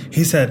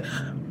 He said,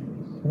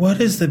 What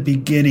does the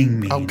beginning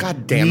mean? Oh,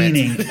 God damn it.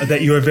 Meaning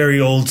that you're a very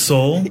old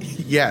soul?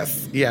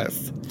 Yes.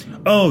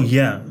 Oh,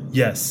 yeah.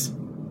 Yes.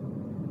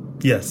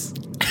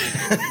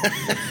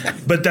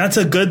 But that's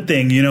a good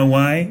thing. You know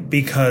why?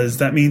 Because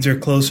that means you're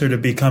closer to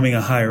becoming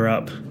a higher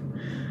up.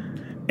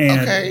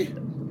 And Okay.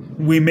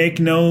 we make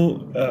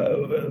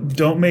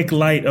don't make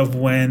light of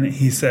when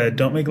he said,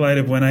 don't make light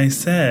of when I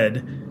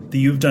said that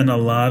you've done a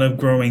lot of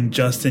growing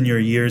just in your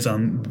years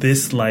on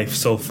this life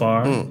so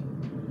far,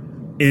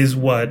 is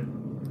what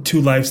 2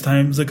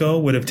 lifetimes ago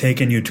would have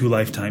taken you 2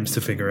 lifetimes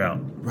to figure out.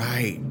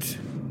 Right.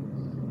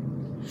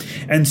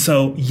 And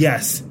so,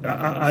 yes,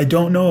 I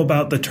don't know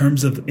about the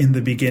terms of in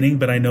the beginning,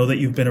 but I know that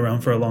you've been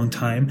around for a long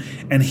time.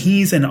 And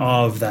he's in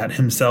awe of that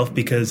himself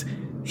because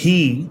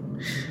he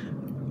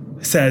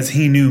says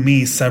he knew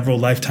me several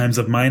lifetimes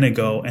of mine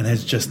ago and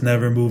has just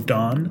never moved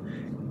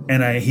on.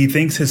 And he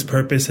thinks his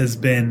purpose has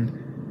been,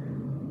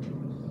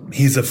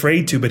 he's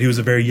afraid to, but he was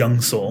a very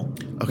young soul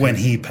when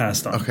he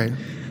passed on. Okay.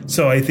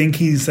 So I think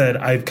he said,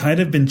 I've kind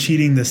of been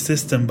cheating the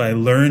system by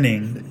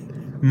learning.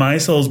 My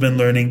soul's been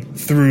learning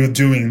through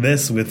doing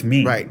this with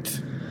me. Right.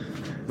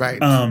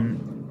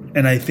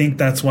 And I think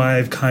that's why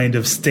I've kind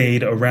of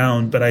stayed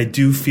around. But I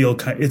do feel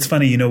it's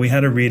funny, you know, we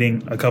had a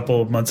reading a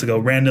couple of months ago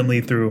randomly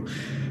through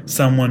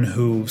someone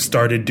who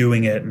started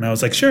doing it. And I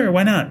was like, sure,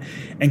 why not?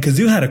 And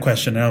Kazoo had a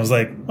question. And I was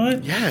like,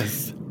 what?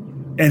 Yes.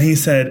 And he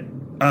said,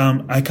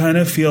 I kind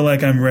of feel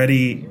like I'm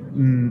ready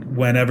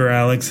whenever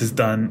Alex is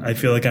done. I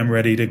feel like I'm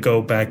ready to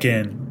go back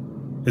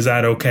in. Is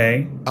that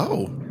okay?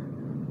 Oh.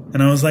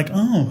 And I was like,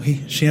 oh,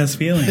 she has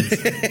feelings.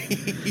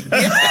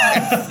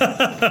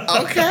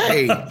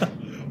 Okay.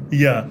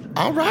 Yeah.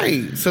 All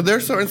right. So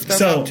there's certain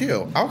stuff out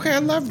too. Okay, I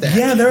love that.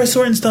 Yeah, there are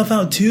certain stuff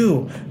out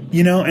too.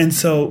 You know, and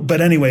so,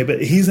 but anyway,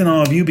 but he's in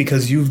awe of you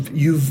because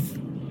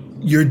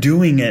you're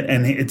doing it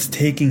and it's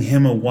taking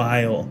him a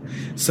while.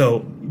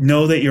 So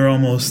know that you're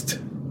almost.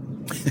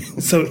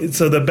 So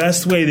the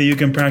best way that you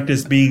can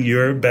practice being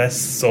your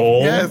best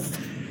soul. Yes.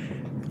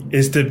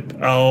 Is to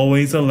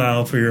always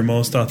allow for your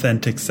most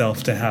authentic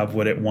self to have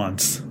what it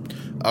wants.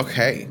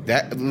 Okay.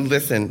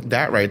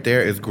 That right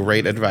there is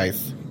great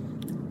advice.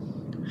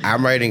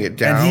 I'm writing it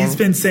down. And he's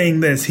been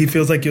saying this. He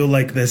feels like you'll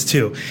like this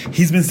too.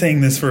 He's been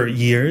saying this for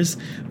years,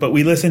 but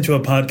we listened to a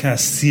podcast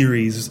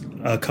series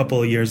a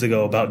couple of years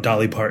ago about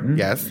Dolly Parton.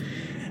 Yes.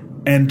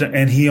 And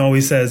he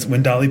always says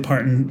when Dolly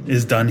Parton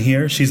is done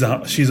here, she's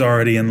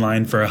already in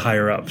line for a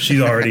higher up.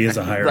 She already is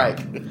a higher up.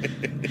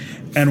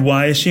 And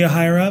why is she a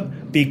higher up?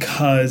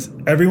 Because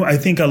I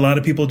think a lot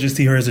of people just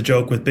see her as a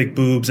joke with big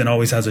boobs and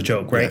always has a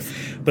joke, right? Yes.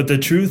 But the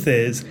truth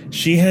is,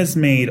 she has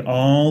made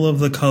all of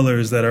the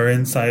colors that are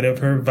inside of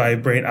her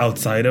vibrate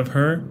outside of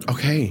her.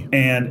 Okay.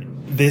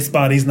 And this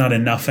body's not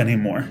enough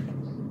anymore.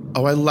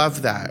 Oh, I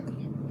love that.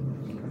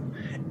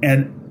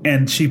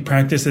 And she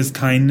practices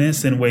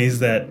kindness in ways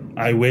that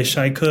I wish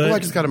I could. Oh, I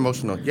just got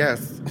emotional.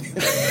 Yes.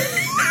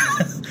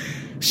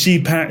 She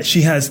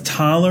has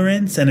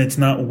tolerance and it's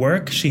not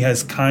work. She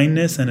has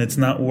kindness and it's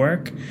not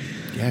work.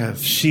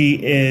 Yes. She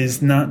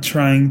is not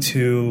trying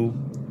to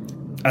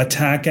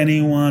attack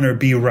anyone or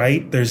be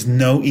right. There's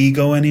no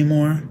ego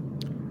anymore.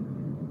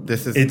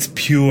 It's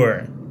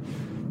pure.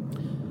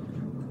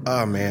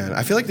 Oh, man.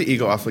 I feel like the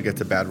ego also gets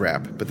a bad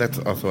rap, but that's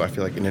also, I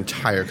feel like, an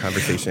entire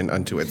conversation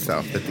unto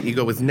itself, that the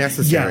ego is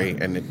necessary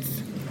and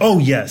it's... Oh,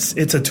 yes.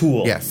 It's a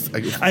tool. Yes.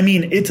 I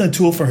mean, it's a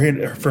tool for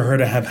her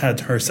to have had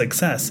her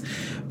success.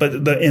 But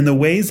in the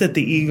ways that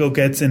the ego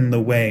gets in the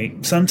way,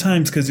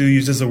 sometimes Kazoo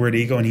uses the word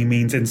ego and he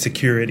means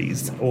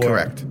insecurities.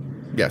 Correct.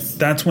 Yes.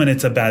 That's when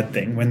it's a bad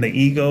thing, when the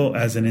ego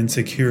as an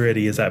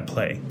insecurity is at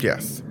play.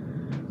 Yes.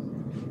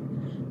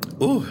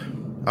 Ooh.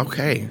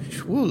 Okay.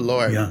 Ooh,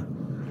 Lord. Yeah.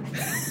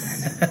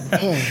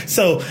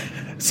 So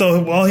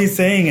all he's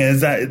saying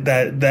is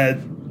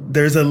that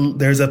there's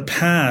a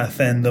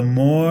path, and the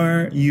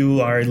more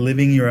you are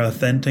living your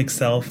authentic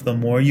self, the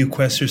more you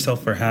quest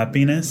yourself for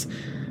happiness,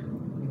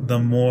 the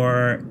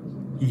more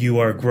you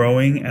are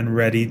growing and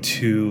ready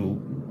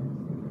to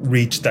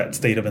reach that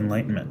state of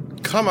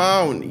enlightenment. Come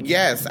on.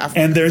 Yes.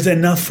 And there's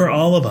enough for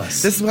all of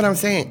us. This is what I'm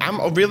saying.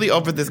 I'm really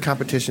over this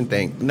competition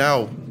thing.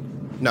 No,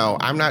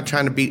 I'm not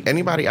trying to beat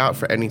anybody out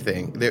for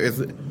anything. There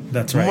is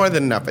more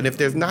than enough. And if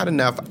there's not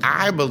enough,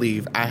 I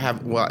believe I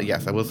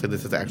will say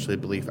this is actually a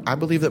belief. I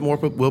believe that more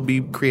will be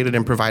created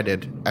and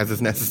provided as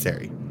is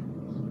necessary.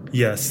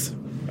 Yes.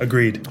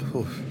 Agreed.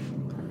 Oof.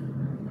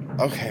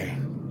 Okay.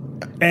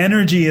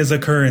 Energy is a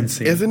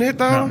currency. Isn't it,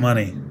 though? Not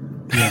money.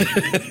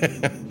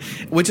 Yeah.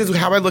 Which is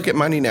how I look at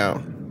money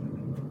now.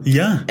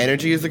 Yeah.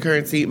 Energy is a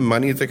currency.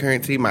 Money is a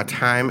currency. My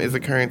time is a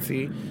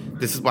currency.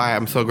 This is why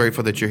I'm so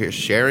grateful that you're here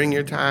sharing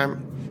your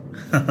time.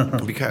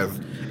 Because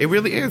it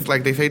really is.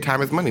 Like they say,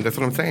 time is money. That's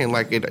what I'm saying.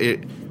 Like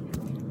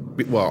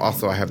well,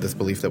 also I have this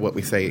belief that what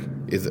we say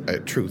is a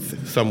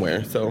truth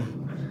somewhere. So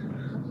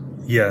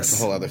yes.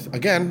 A whole other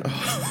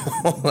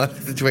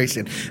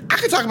situation. I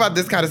could talk about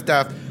this kind of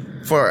stuff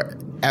for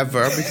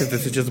ever, because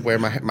this is just where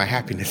my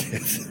happiness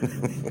is.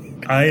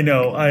 I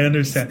know. I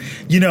understand.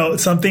 You know,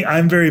 something,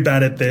 I'm very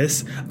bad at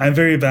this. I'm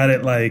very bad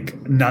at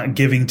like not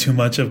giving too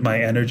much of my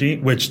energy,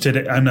 which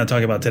today, I'm not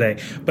talking about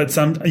today, but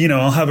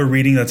I'll have a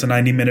reading that's a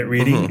 90-minute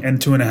reading and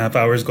 2.5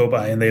 hours go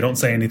by and they don't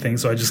say anything.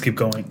 So I just keep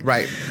going.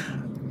 Right.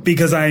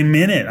 Because I'm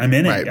in it.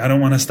 Right. I don't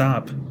want to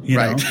stop. You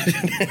know?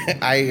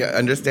 I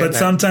understand. But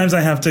sometimes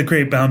I have to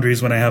create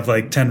boundaries when I have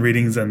like 10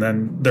 readings and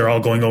then they're all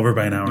going over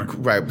by an hour.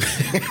 Right.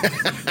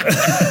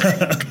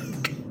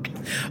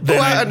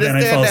 I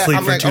understand fall asleep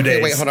I'm for like, 2 days.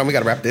 Okay, wait, hold on. We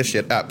got to wrap this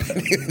shit up.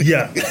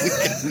 Yeah.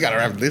 We got to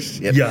wrap this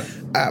shit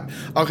up.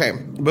 Okay.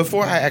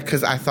 Before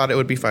because I thought it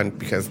would be fun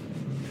because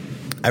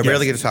I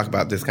rarely get to talk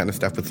about this kind of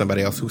stuff with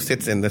somebody else who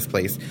sits in this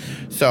place.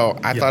 So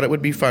I thought it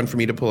would be fun for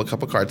me to pull a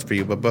couple cards for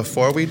you. But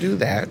before we do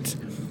that,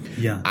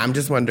 I'm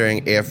just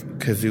wondering if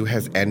Kazoo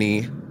has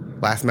any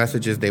last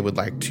messages they would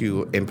like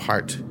to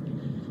impart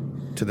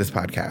to this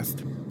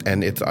podcast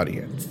and its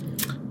audience.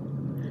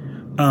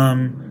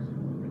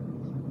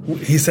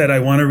 He said, I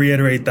want to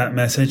reiterate that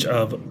message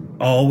of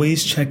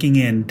always checking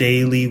in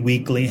daily,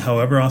 weekly,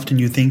 however often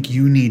you think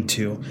you need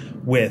to,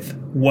 with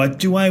what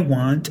do I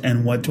want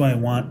and what do I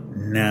want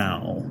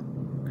now?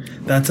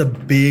 That's a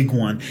big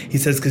one. He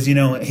says, because,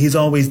 he's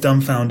always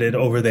dumbfounded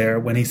over there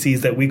when he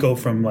sees that we go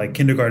from like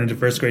kindergarten to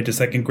first grade to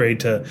second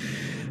grade to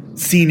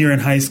senior in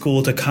high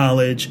school to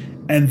college.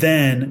 And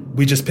then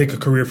we just pick a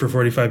career for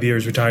 45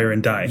 years, retire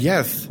and die.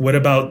 Yes. What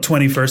about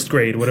 21st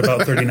grade? What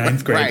about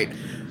 39th grade?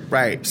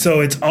 Right.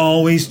 So it's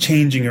always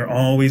changing. You're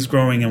always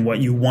growing, and what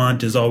you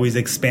want is always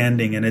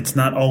expanding. And it's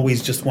not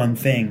always just one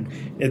thing.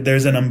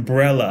 There's an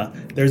umbrella.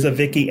 There's a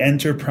Vicky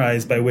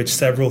enterprise by which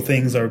several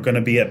things are going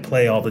to be at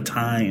play all the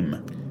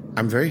time.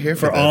 I'm very here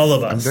for this. All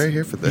of us. I'm very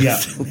here for this.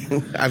 Yeah.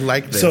 I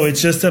like this. So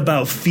it's just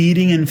about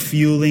feeding and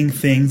fueling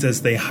things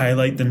as they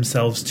highlight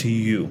themselves to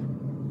you.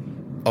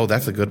 Oh,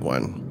 that's a good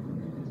one.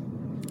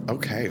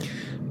 Okay.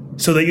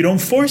 So that you don't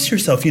force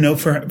yourself.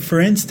 For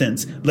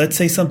instance, let's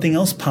say something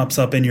else pops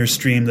up in your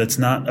stream that's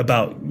not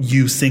about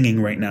you singing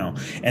right now,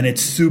 and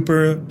it's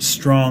super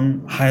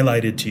strong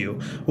highlighted to you.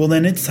 Well,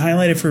 then it's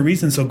highlighted for a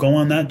reason, so go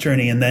on that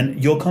journey, and then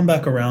you'll come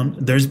back around.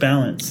 There's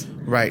balance.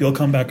 Right. You'll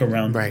come back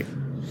around. Right.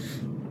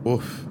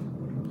 Oof.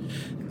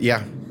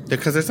 Yeah.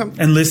 Because there's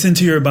something. And listen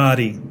to your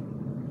body.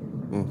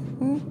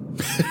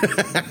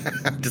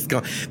 Just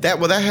going that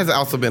has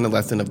also been a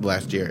lesson of the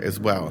last year as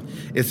well,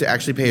 is to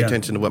actually pay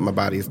attention to what my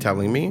body is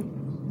telling me.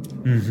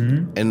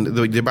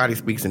 And your body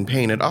speaks in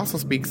pain. It also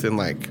speaks in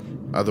like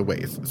other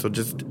ways. So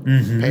just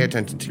pay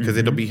attention to, because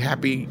it'll be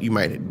happy.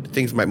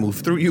 Things might move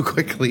through you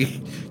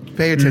quickly.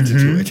 Pay attention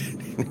to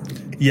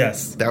it.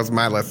 Yes. That was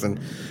my lesson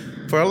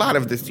for a lot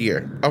of this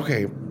year.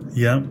 Okay.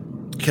 Yep.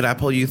 Can I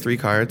pull you 3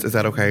 cards? Is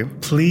that okay?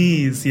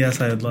 Please.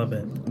 Yes, I would love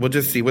it. We'll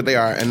just see what they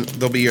are, and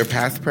they'll be your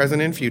past, present,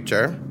 and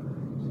future.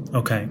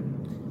 Okay.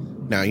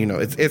 Now,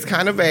 it's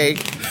kind of vague.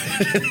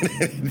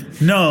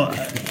 No,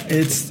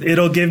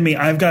 it'll give me,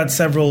 I've got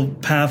several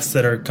paths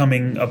that are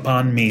coming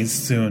upon me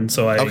soon,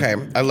 so I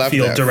love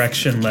feel this.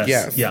 directionless.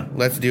 Yes. Yeah.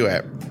 Let's do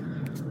it.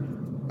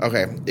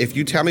 Okay. If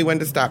you tell me when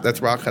to stop,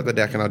 that's where I'll cut the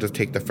deck, and I'll just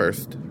take the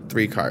first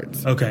 3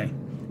 cards. Okay.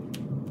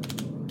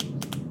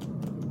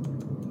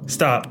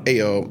 Stop.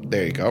 Ayo,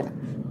 there you go.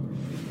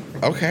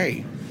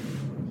 Okay.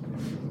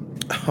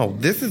 Oh,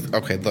 this is,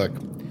 okay, look.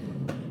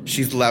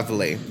 She's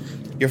lovely.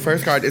 Your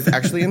first card is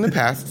actually in the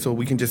past, so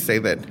we can just say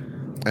that.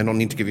 I don't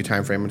need to give you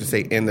time frame. I'll just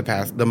say in the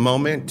past. The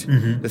moment,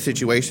 the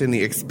situation,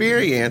 the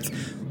experience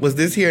was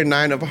this here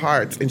 9 of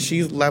Hearts, and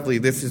she's lovely.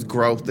 This is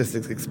growth. This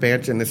is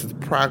expansion. This is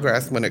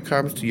progress when it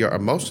comes to your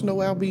emotional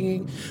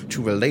well-being,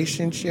 to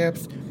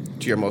relationships,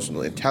 to your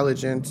emotional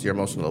intelligence, your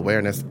emotional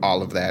awareness.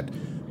 All of that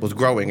was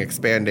growing,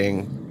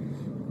 expanding.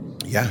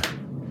 Yeah.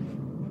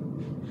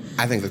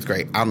 I think that's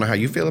great. I don't know how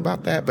you feel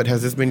about that, but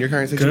has this been your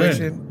current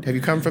situation? Good. Have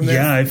you come from this?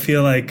 Yeah, I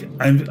feel like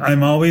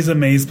I'm always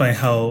amazed by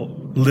how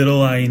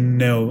little I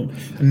knew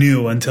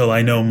until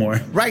I know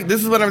more. Right.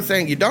 This is what I'm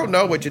saying. You don't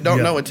know what you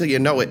don't know until you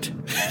know it.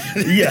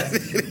 Yeah.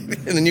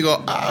 And then you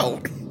go,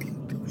 oh.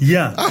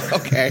 Yeah. Oh,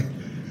 okay.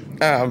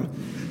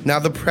 Now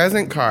the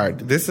present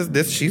card.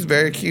 She's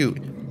very cute.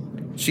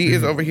 She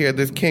is over here,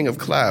 this king of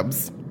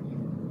clubs.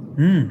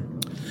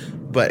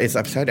 But it's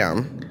upside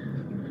down.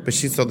 But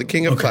she's the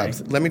king of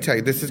clubs. Let me tell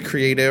you, this is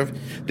creative.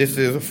 This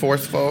is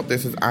forceful.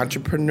 This is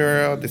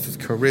entrepreneurial. This is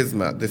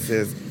charisma. This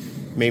is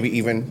maybe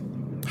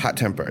even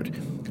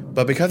hot-tempered.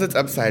 But because it's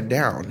upside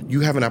down,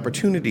 you have an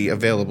opportunity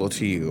available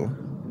to you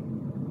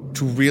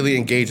to really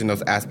engage in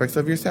those aspects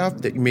of yourself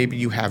that maybe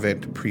you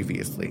haven't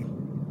previously.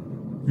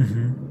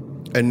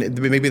 And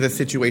maybe the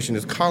situation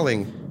is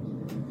calling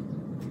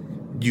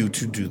you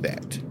to do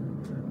that.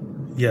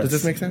 Yes. Does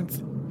this make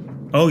sense?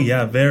 Oh,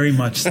 yeah, very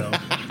much so.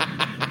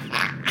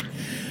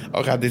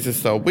 Oh, God, this is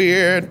so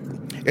weird.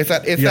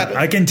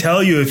 I can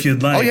tell you if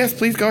you'd like. Oh, yes,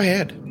 please go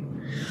ahead.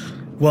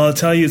 Well, I'll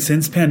tell you,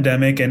 since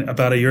pandemic and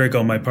about a year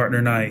ago, my partner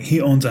and I,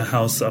 he owns a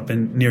house up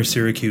near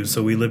Syracuse,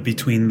 so we live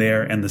between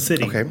there and the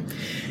city. Okay.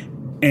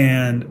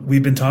 And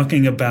we've been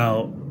talking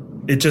about,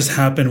 it just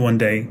happened one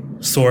day.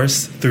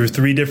 source through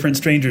 3 different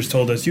strangers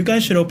told us, you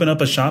guys should open up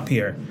a shop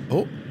here.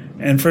 Oh.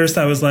 And first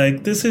I was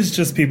like, this is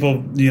just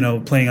people,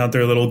 playing out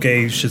their little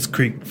gay Schitt's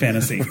Creek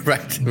fantasy.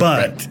 Right.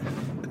 But,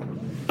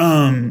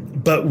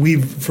 but we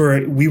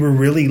were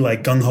really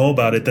like gung ho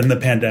about it. Then the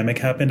pandemic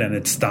happened and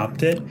it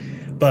stopped it.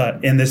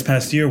 But in this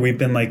past year, we've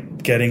been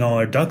like getting all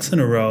our ducks in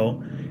a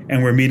row,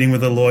 and we're meeting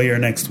with a lawyer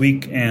next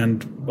week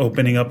and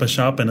opening up a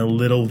shop in a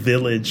little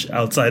village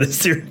outside of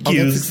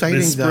Syracuse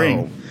this spring.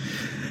 Though.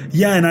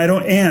 Yeah,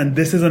 and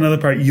this is another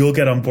part you'll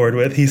get on board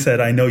with. He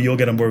said, I know you'll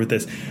get on board with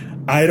this.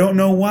 I don't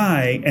know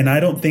why, and I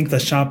don't think the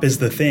shop is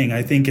the thing.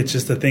 I think it's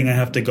just the thing I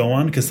have to go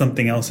on because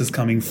something else is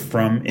coming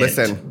from it.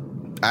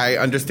 Listen, I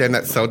understand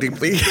that so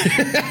deeply.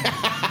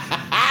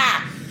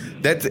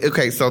 That's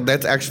okay. So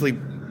that's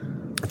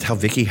how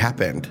Vicky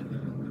happened.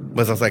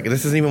 I was like,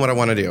 this isn't even what I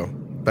want to do,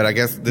 but I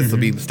guess this will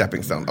be the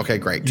stepping stone. Okay,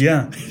 great.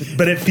 Yeah,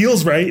 but it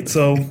feels right.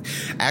 So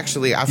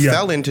actually, I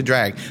fell into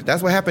drag.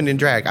 That's what happened in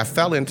drag. I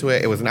fell into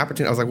it. It was an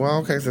opportunity. I was like, well,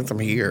 okay, since I'm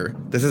here,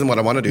 this isn't what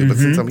I want to do, but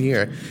since I'm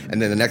here,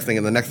 and then the next thing,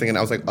 and and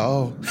I was like,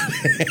 oh,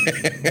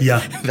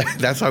 yeah,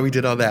 that's why we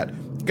did all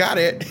that. Got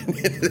it.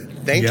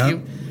 Thank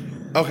you.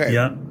 Okay.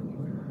 Yeah.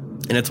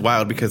 And it's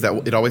wild because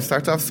it always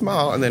starts off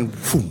small, and then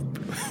whoom,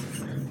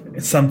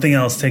 something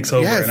else takes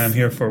over, and I'm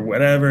here for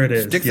whatever it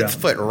is. Sticks its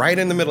foot right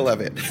in the middle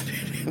of it.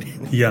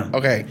 Yeah.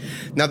 Okay.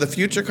 Now the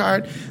future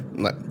card,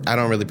 I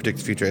don't really predict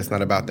the future. It's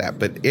not about that.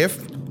 But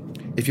if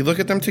you look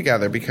at them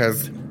together,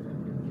 because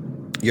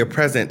your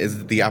present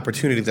is the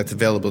opportunity that's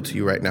available to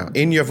you right now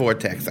in your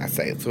vortex, I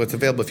say. So it's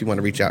available if you want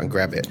to reach out and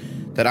grab it.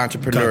 That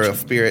entrepreneurial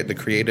spirit, the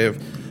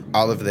creative,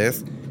 all of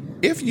this.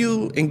 If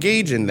you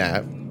engage in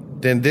that,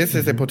 then this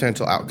is a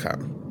potential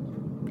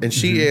outcome. And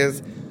she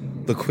is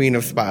the Queen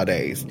of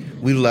Spades.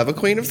 We love a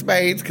Queen of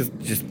Spades because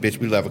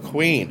we love a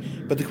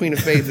queen. But the Queen of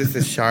Spades is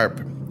this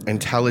sharp,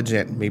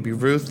 intelligent, maybe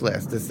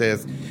ruthless. This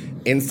is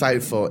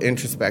insightful,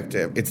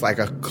 introspective. It's like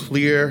a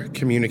clear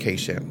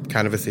communication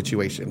kind of a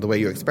situation. The way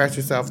you express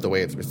yourself, the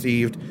way it's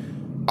received,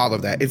 all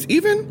of that. It's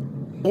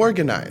even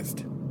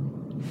organized.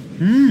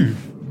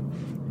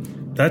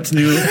 That's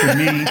new for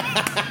me.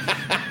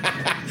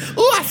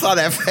 Oh, I saw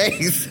that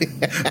face.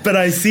 But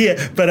I see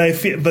it. But I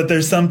feel. But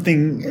there's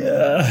something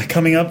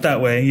coming up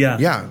that way. Yeah.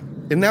 Yeah.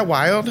 Isn't that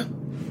wild?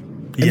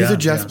 And these are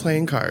just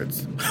playing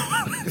cards.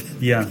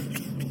 Yeah.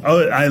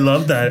 Oh, I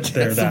love that.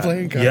 They're that.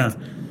 Playing cards. Yeah.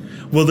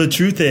 Well, the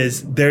truth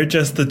is, they're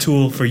just the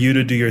tool for you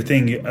to do your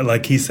thing.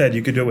 Like he said,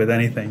 you could do it with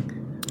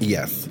anything.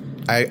 Yes.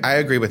 I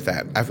agree with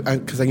that.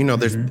 Because,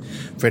 there's,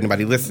 for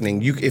anybody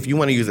listening, if you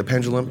want to use a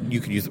pendulum, you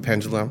could use a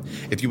pendulum.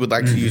 If you would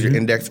like to use your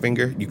index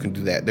finger, you can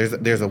do that.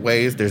 There's a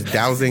ways, there's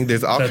dowsing,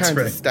 there's all kinds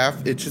of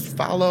stuff. It just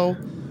follow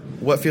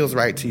what feels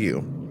right to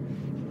you.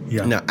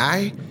 Yeah. Now,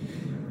 I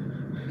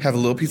have a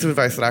little piece of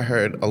advice that I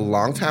heard a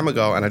long time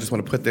ago, and I just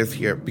want to put this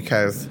here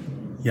because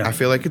I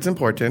feel like it's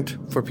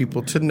important for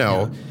people to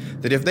know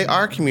that if they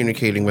are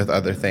communicating with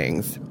other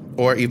things,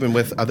 or even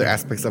with other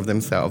aspects of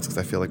themselves, because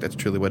I feel like that's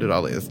truly what it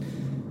all is,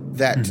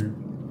 that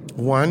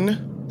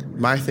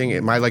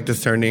my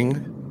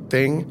discerning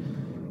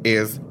thing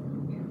is,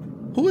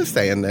 who is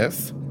saying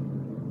this?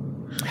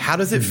 How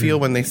does it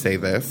feel when they say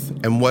this?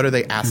 And what are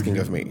they asking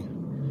of me?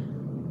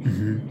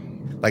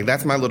 Like,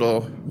 that's my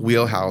little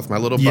wheelhouse, my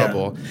little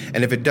bubble.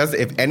 And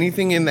if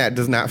anything in that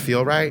does not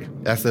feel right,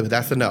 that's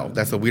a no.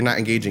 We're not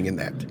engaging in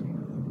that.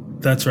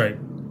 That's right.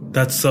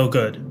 That's so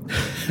good.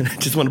 I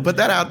just want to put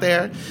that out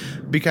there.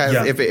 Because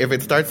if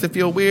it starts to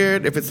feel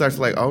weird, if it starts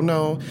like, oh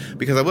no,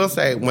 because I will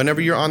say,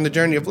 whenever you're on the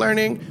journey of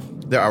learning,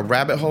 there are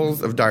rabbit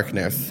holes of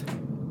darkness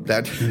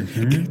that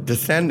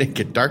descend and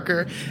get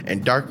darker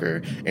and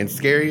darker and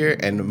scarier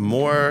and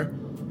more,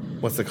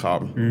 what's it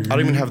called? I don't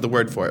even have the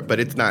word for it, but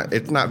it's not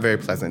very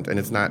pleasant and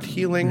it's not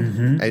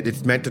healing.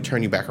 It's meant to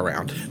turn you back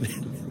around.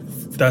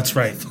 That's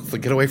right. So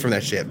get away from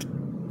that shit.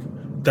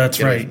 That's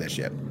get right. Away from that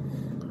shit.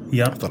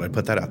 Yeah. I thought I'd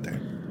put that out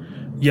there.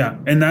 Yeah,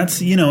 and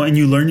that's, and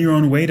you learn your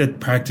own way to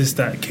practice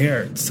that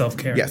care,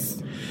 self-care.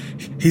 Yes.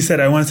 He said,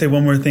 I want to say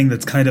one more thing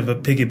that's kind of a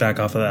piggyback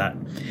off of that.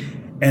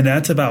 And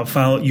that's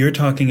about you're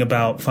talking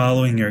about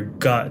following your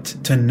gut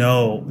to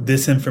know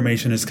this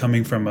information is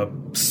coming from a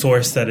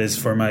source that is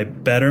for my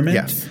betterment.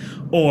 Yes.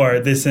 Or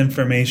this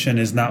information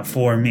is not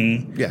for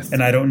me. Yes.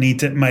 And I don't need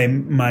to, my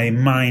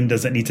mind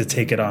doesn't need to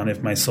take it on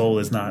if my soul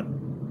is not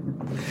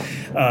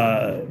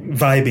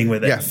vibing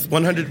with it. Yes,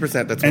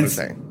 100%. That's what I'm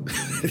saying.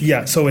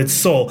 Yeah, so it's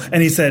soul.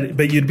 And he said,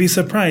 but you'd be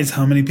surprised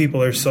how many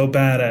people are so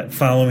bad at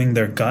following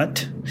their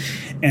gut.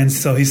 And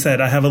so he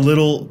said, I have a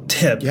little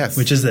tip,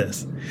 which is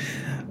this.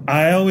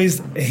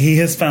 He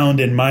has found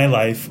in my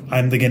life,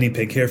 I'm the guinea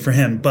pig here for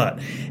him, but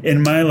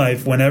in my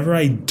life, whenever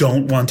I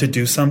don't want to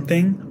do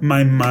something,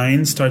 my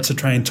mind starts to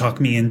try and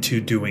talk me into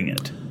doing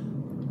it.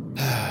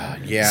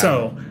 Yeah.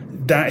 So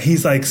that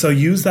he's like, so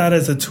use that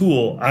as a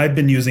tool. I've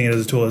been using it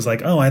as a tool. It's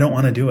like, oh, I don't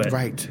want to do it.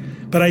 Right.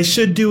 But I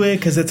should do it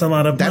because it's a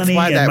lot of money,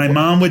 and my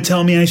mom would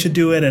tell me I should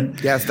do it. And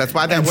yes, that's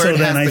why that word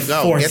has to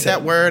go. Get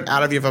that word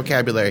out of your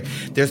vocabulary.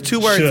 There's 2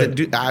 words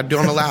that I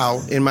don't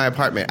allow in my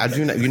apartment.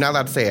 You're not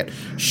allowed to say it.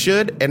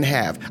 Should and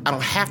have. I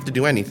don't have to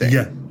do anything.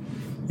 Yeah.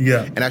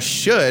 Yeah. And I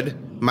should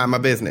mind my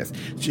business.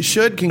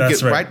 Should can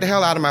That's get right. right the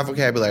hell out of my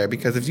vocabulary,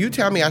 because if you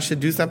tell me I should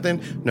do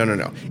something,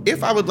 no.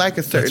 If I would like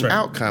a certain right.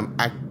 outcome,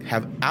 I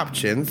have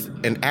options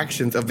and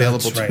actions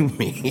available That's to right.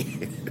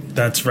 me.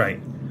 That's right.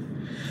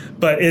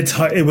 But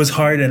it was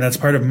hard, and that's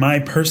part of my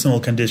personal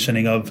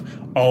conditioning of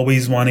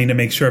always wanting to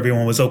make sure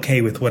everyone was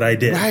okay with what I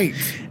did, Right.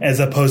 as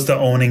opposed to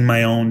owning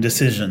my own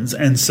decisions.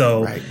 And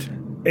so Right.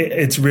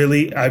 it's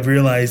really, I've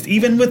realized,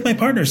 even with my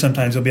partner,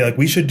 sometimes I'll be like,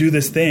 we should do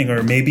this thing,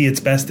 or maybe it's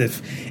best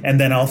if, and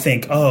then I'll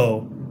think,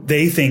 oh,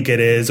 they think it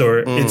is, or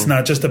it's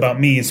not just about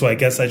me, so I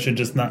guess I should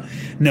just not.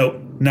 Nope.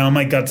 Now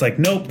my gut's like,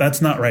 nope,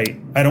 that's not right.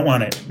 I don't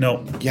want it.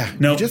 Nope. Yeah,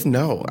 Nope. you just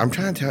know. I'm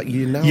trying to tell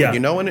you, Yeah. you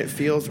know when it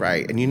feels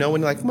right, and you know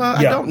when you're like, well,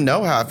 I Yeah. don't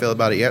know how I feel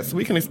about it yet, so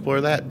we can explore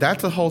that.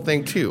 That's a whole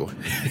thing too.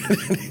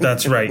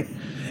 That's right.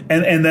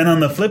 And then on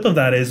the flip of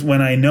that is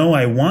when I know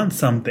I want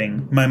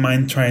something, my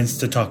mind tries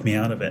to talk me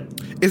out of it.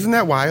 Isn't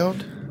that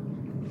wild?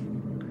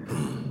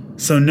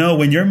 So no,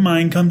 when your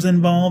mind comes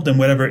involved and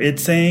whatever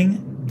it's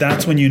saying,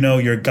 that's when you know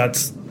your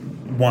gut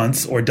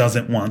wants or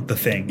doesn't want the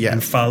thing. Yes.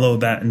 And follow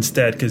that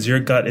instead, because your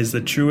gut is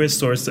the truest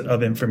source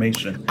of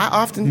information. I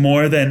often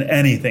More than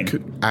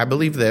anything. I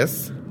believe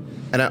this,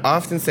 and I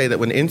often say that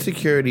when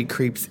insecurity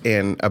creeps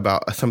in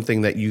about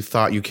something that you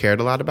thought you cared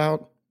a lot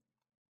about,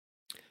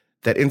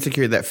 that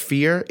insecurity, that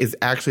fear is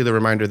actually the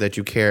reminder that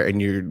you care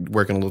and you're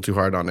working a little too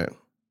hard on it.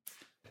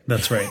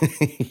 That's right.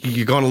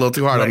 You're going a little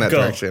too hard Let on that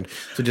go. direction.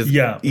 So just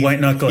White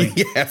knuckling.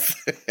 Yes.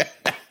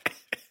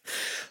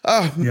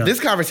 This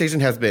conversation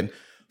has been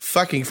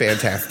fucking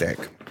fantastic.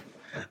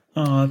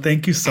 Oh,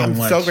 thank you so I'm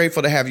much. so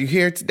grateful to have you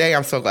here today.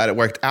 I'm so glad it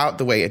worked out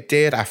the way it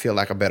did. I feel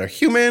like a better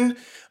human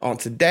on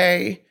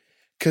today.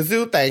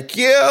 Kazoo, thank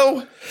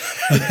you.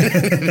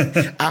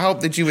 I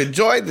hope that you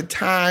enjoyed the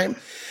time.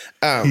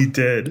 He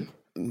did.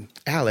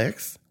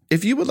 Alex,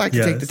 if you would like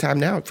to take the time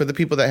now for the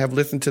people that have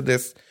listened to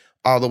this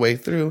all the way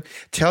through,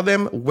 tell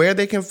them where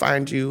they can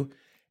find you,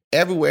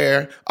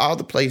 everywhere, all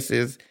the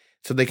places,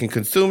 so they can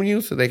consume you,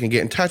 so they can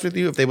get in touch with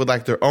you. If they would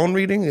like their own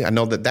reading, I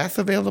know that that's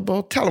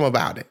available. Tell them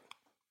about it.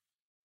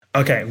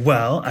 Okay,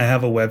 well, I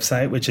have a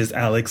website, which is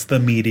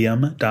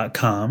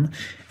alexthemedium.com, and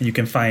you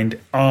can find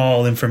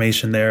all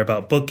information there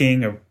about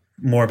booking or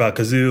more about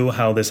Kazoo,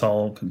 how this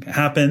all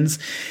happens.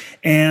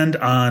 And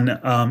on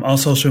all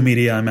social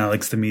media, I'm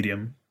Alex the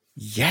Medium.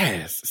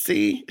 Yes.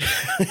 See,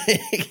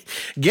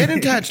 get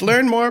in touch,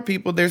 learn more,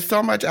 people. There's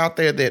so much out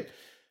there that,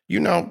 you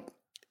know,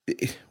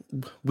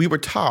 we were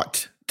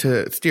taught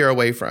to steer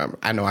away from.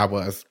 I know I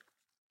was.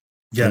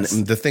 Yes.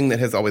 And the thing that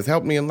has always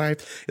helped me in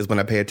life is when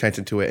I pay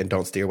attention to it and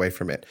don't steer away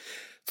from it.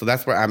 So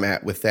that's where I'm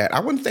at with that. I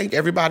want to thank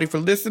everybody for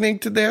listening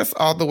to this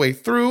all the way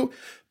through.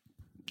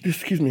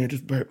 Excuse me, I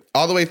just burped.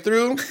 All the way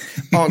through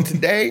on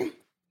today.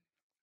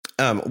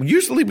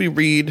 Usually we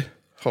read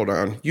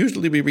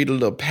a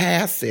little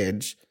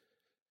passage.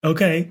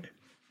 Okay.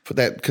 For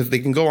that, because they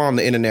can go on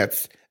the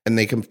internets and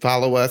they can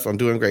follow us on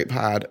Doing Great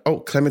Pod. Oh,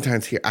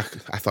 Clementine's here. I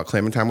thought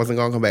Clementine wasn't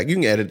going to come back. You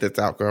can edit this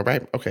out, girl,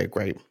 right? Okay,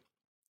 great.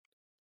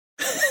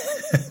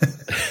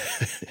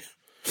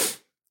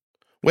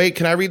 Wait,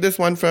 can I read this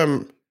one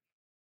from...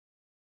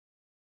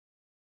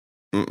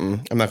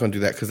 I'm not going to do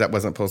that because that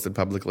wasn't posted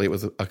publicly. It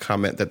was a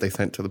comment that they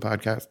sent to the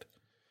podcast.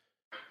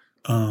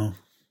 Oh.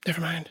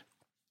 Never mind.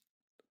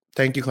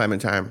 Thank you,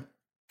 Clementine.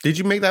 Did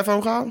you make that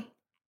phone call?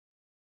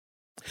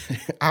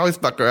 I always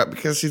fuck her up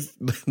because she's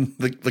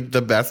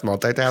the best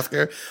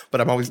multitasker,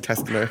 but I'm always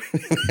testing her.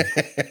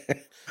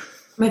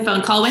 My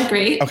phone call went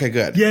great. Okay,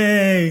 good.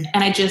 Yay.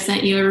 And I just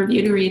sent you a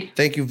review to read.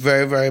 Thank you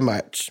very, very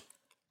much.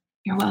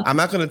 You're welcome. I'm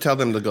not going to tell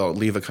them to go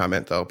leave a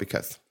comment, though,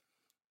 because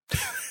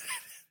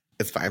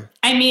it's fine.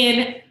 I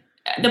mean,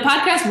 the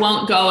podcast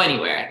won't go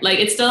anywhere. Like,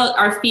 it's still,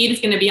 our feed is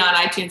going to be on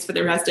iTunes for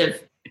the rest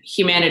of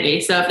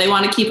humanity. So if they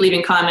want to keep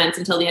leaving comments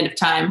until the end of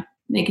time,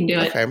 they can do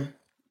it. Okay.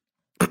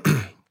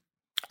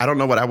 I don't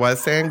know what I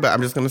was saying, but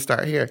I'm just going to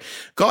start here.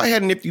 Go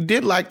ahead, and if you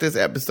did like this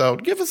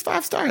episode, give us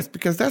 5 stars,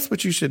 because that's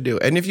what you should do.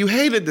 And if you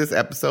hated this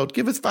episode,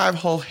 give us 5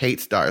 whole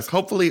hate stars.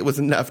 Hopefully it was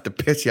enough to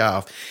piss you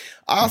off.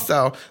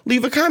 Also,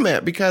 leave a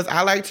comment, because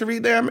I like to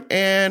read them,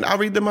 and I'll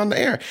read them on the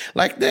air.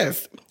 Like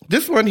this.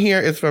 This one here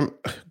is from,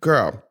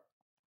 girl,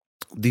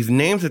 these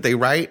names that they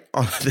write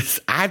on this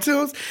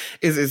iTunes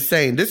is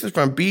insane. This is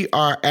from BR@!den.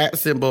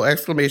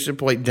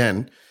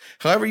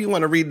 However you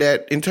want to read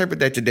that,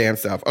 interpret that your damn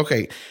self.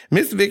 Okay,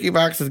 Miss Vicky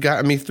Vox has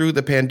gotten me through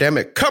the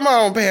pandemic. Come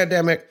on,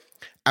 pandemic.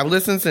 I've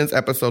listened since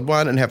episode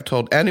 1 and have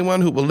told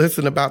anyone who will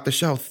listen about the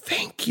show.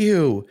 Thank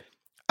you.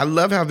 I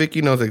love how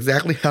Vicky knows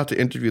exactly how to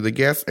interview the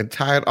guests and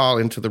tie it all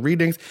into the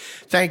readings.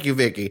 Thank you,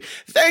 Vicky.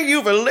 Thank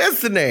you for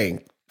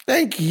listening.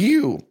 Thank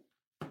you.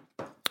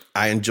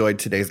 I enjoyed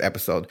today's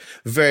episode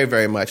very,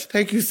 very much.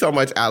 Thank you so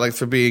much, Alex,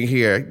 for being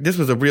here. This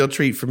was a real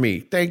treat for me.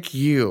 Thank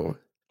you.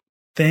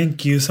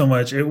 Thank you so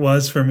much. It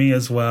was for me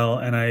as well.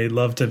 And I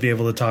love to be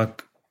able to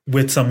talk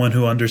with someone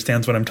who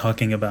understands what I'm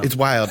talking about. It's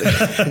wild.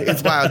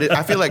 It's wild.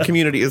 I feel like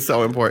community is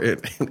so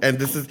important. And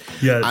this is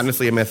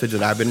honestly a message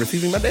that I've been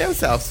receiving my damn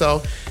self.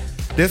 So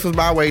this was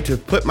my way to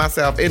put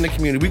myself in the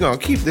community. We're going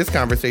to keep this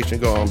conversation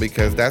going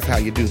because that's how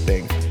you do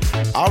things.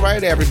 All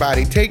right,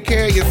 everybody. Take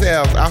care of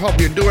yourselves. I hope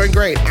you're doing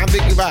great. I'm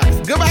Vicky Vox.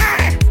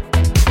 Goodbye.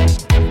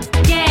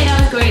 Yay, that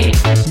was great.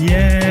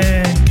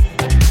 Yay.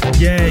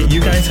 Yeah, you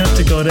guys have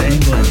to go to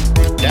England.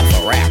 That's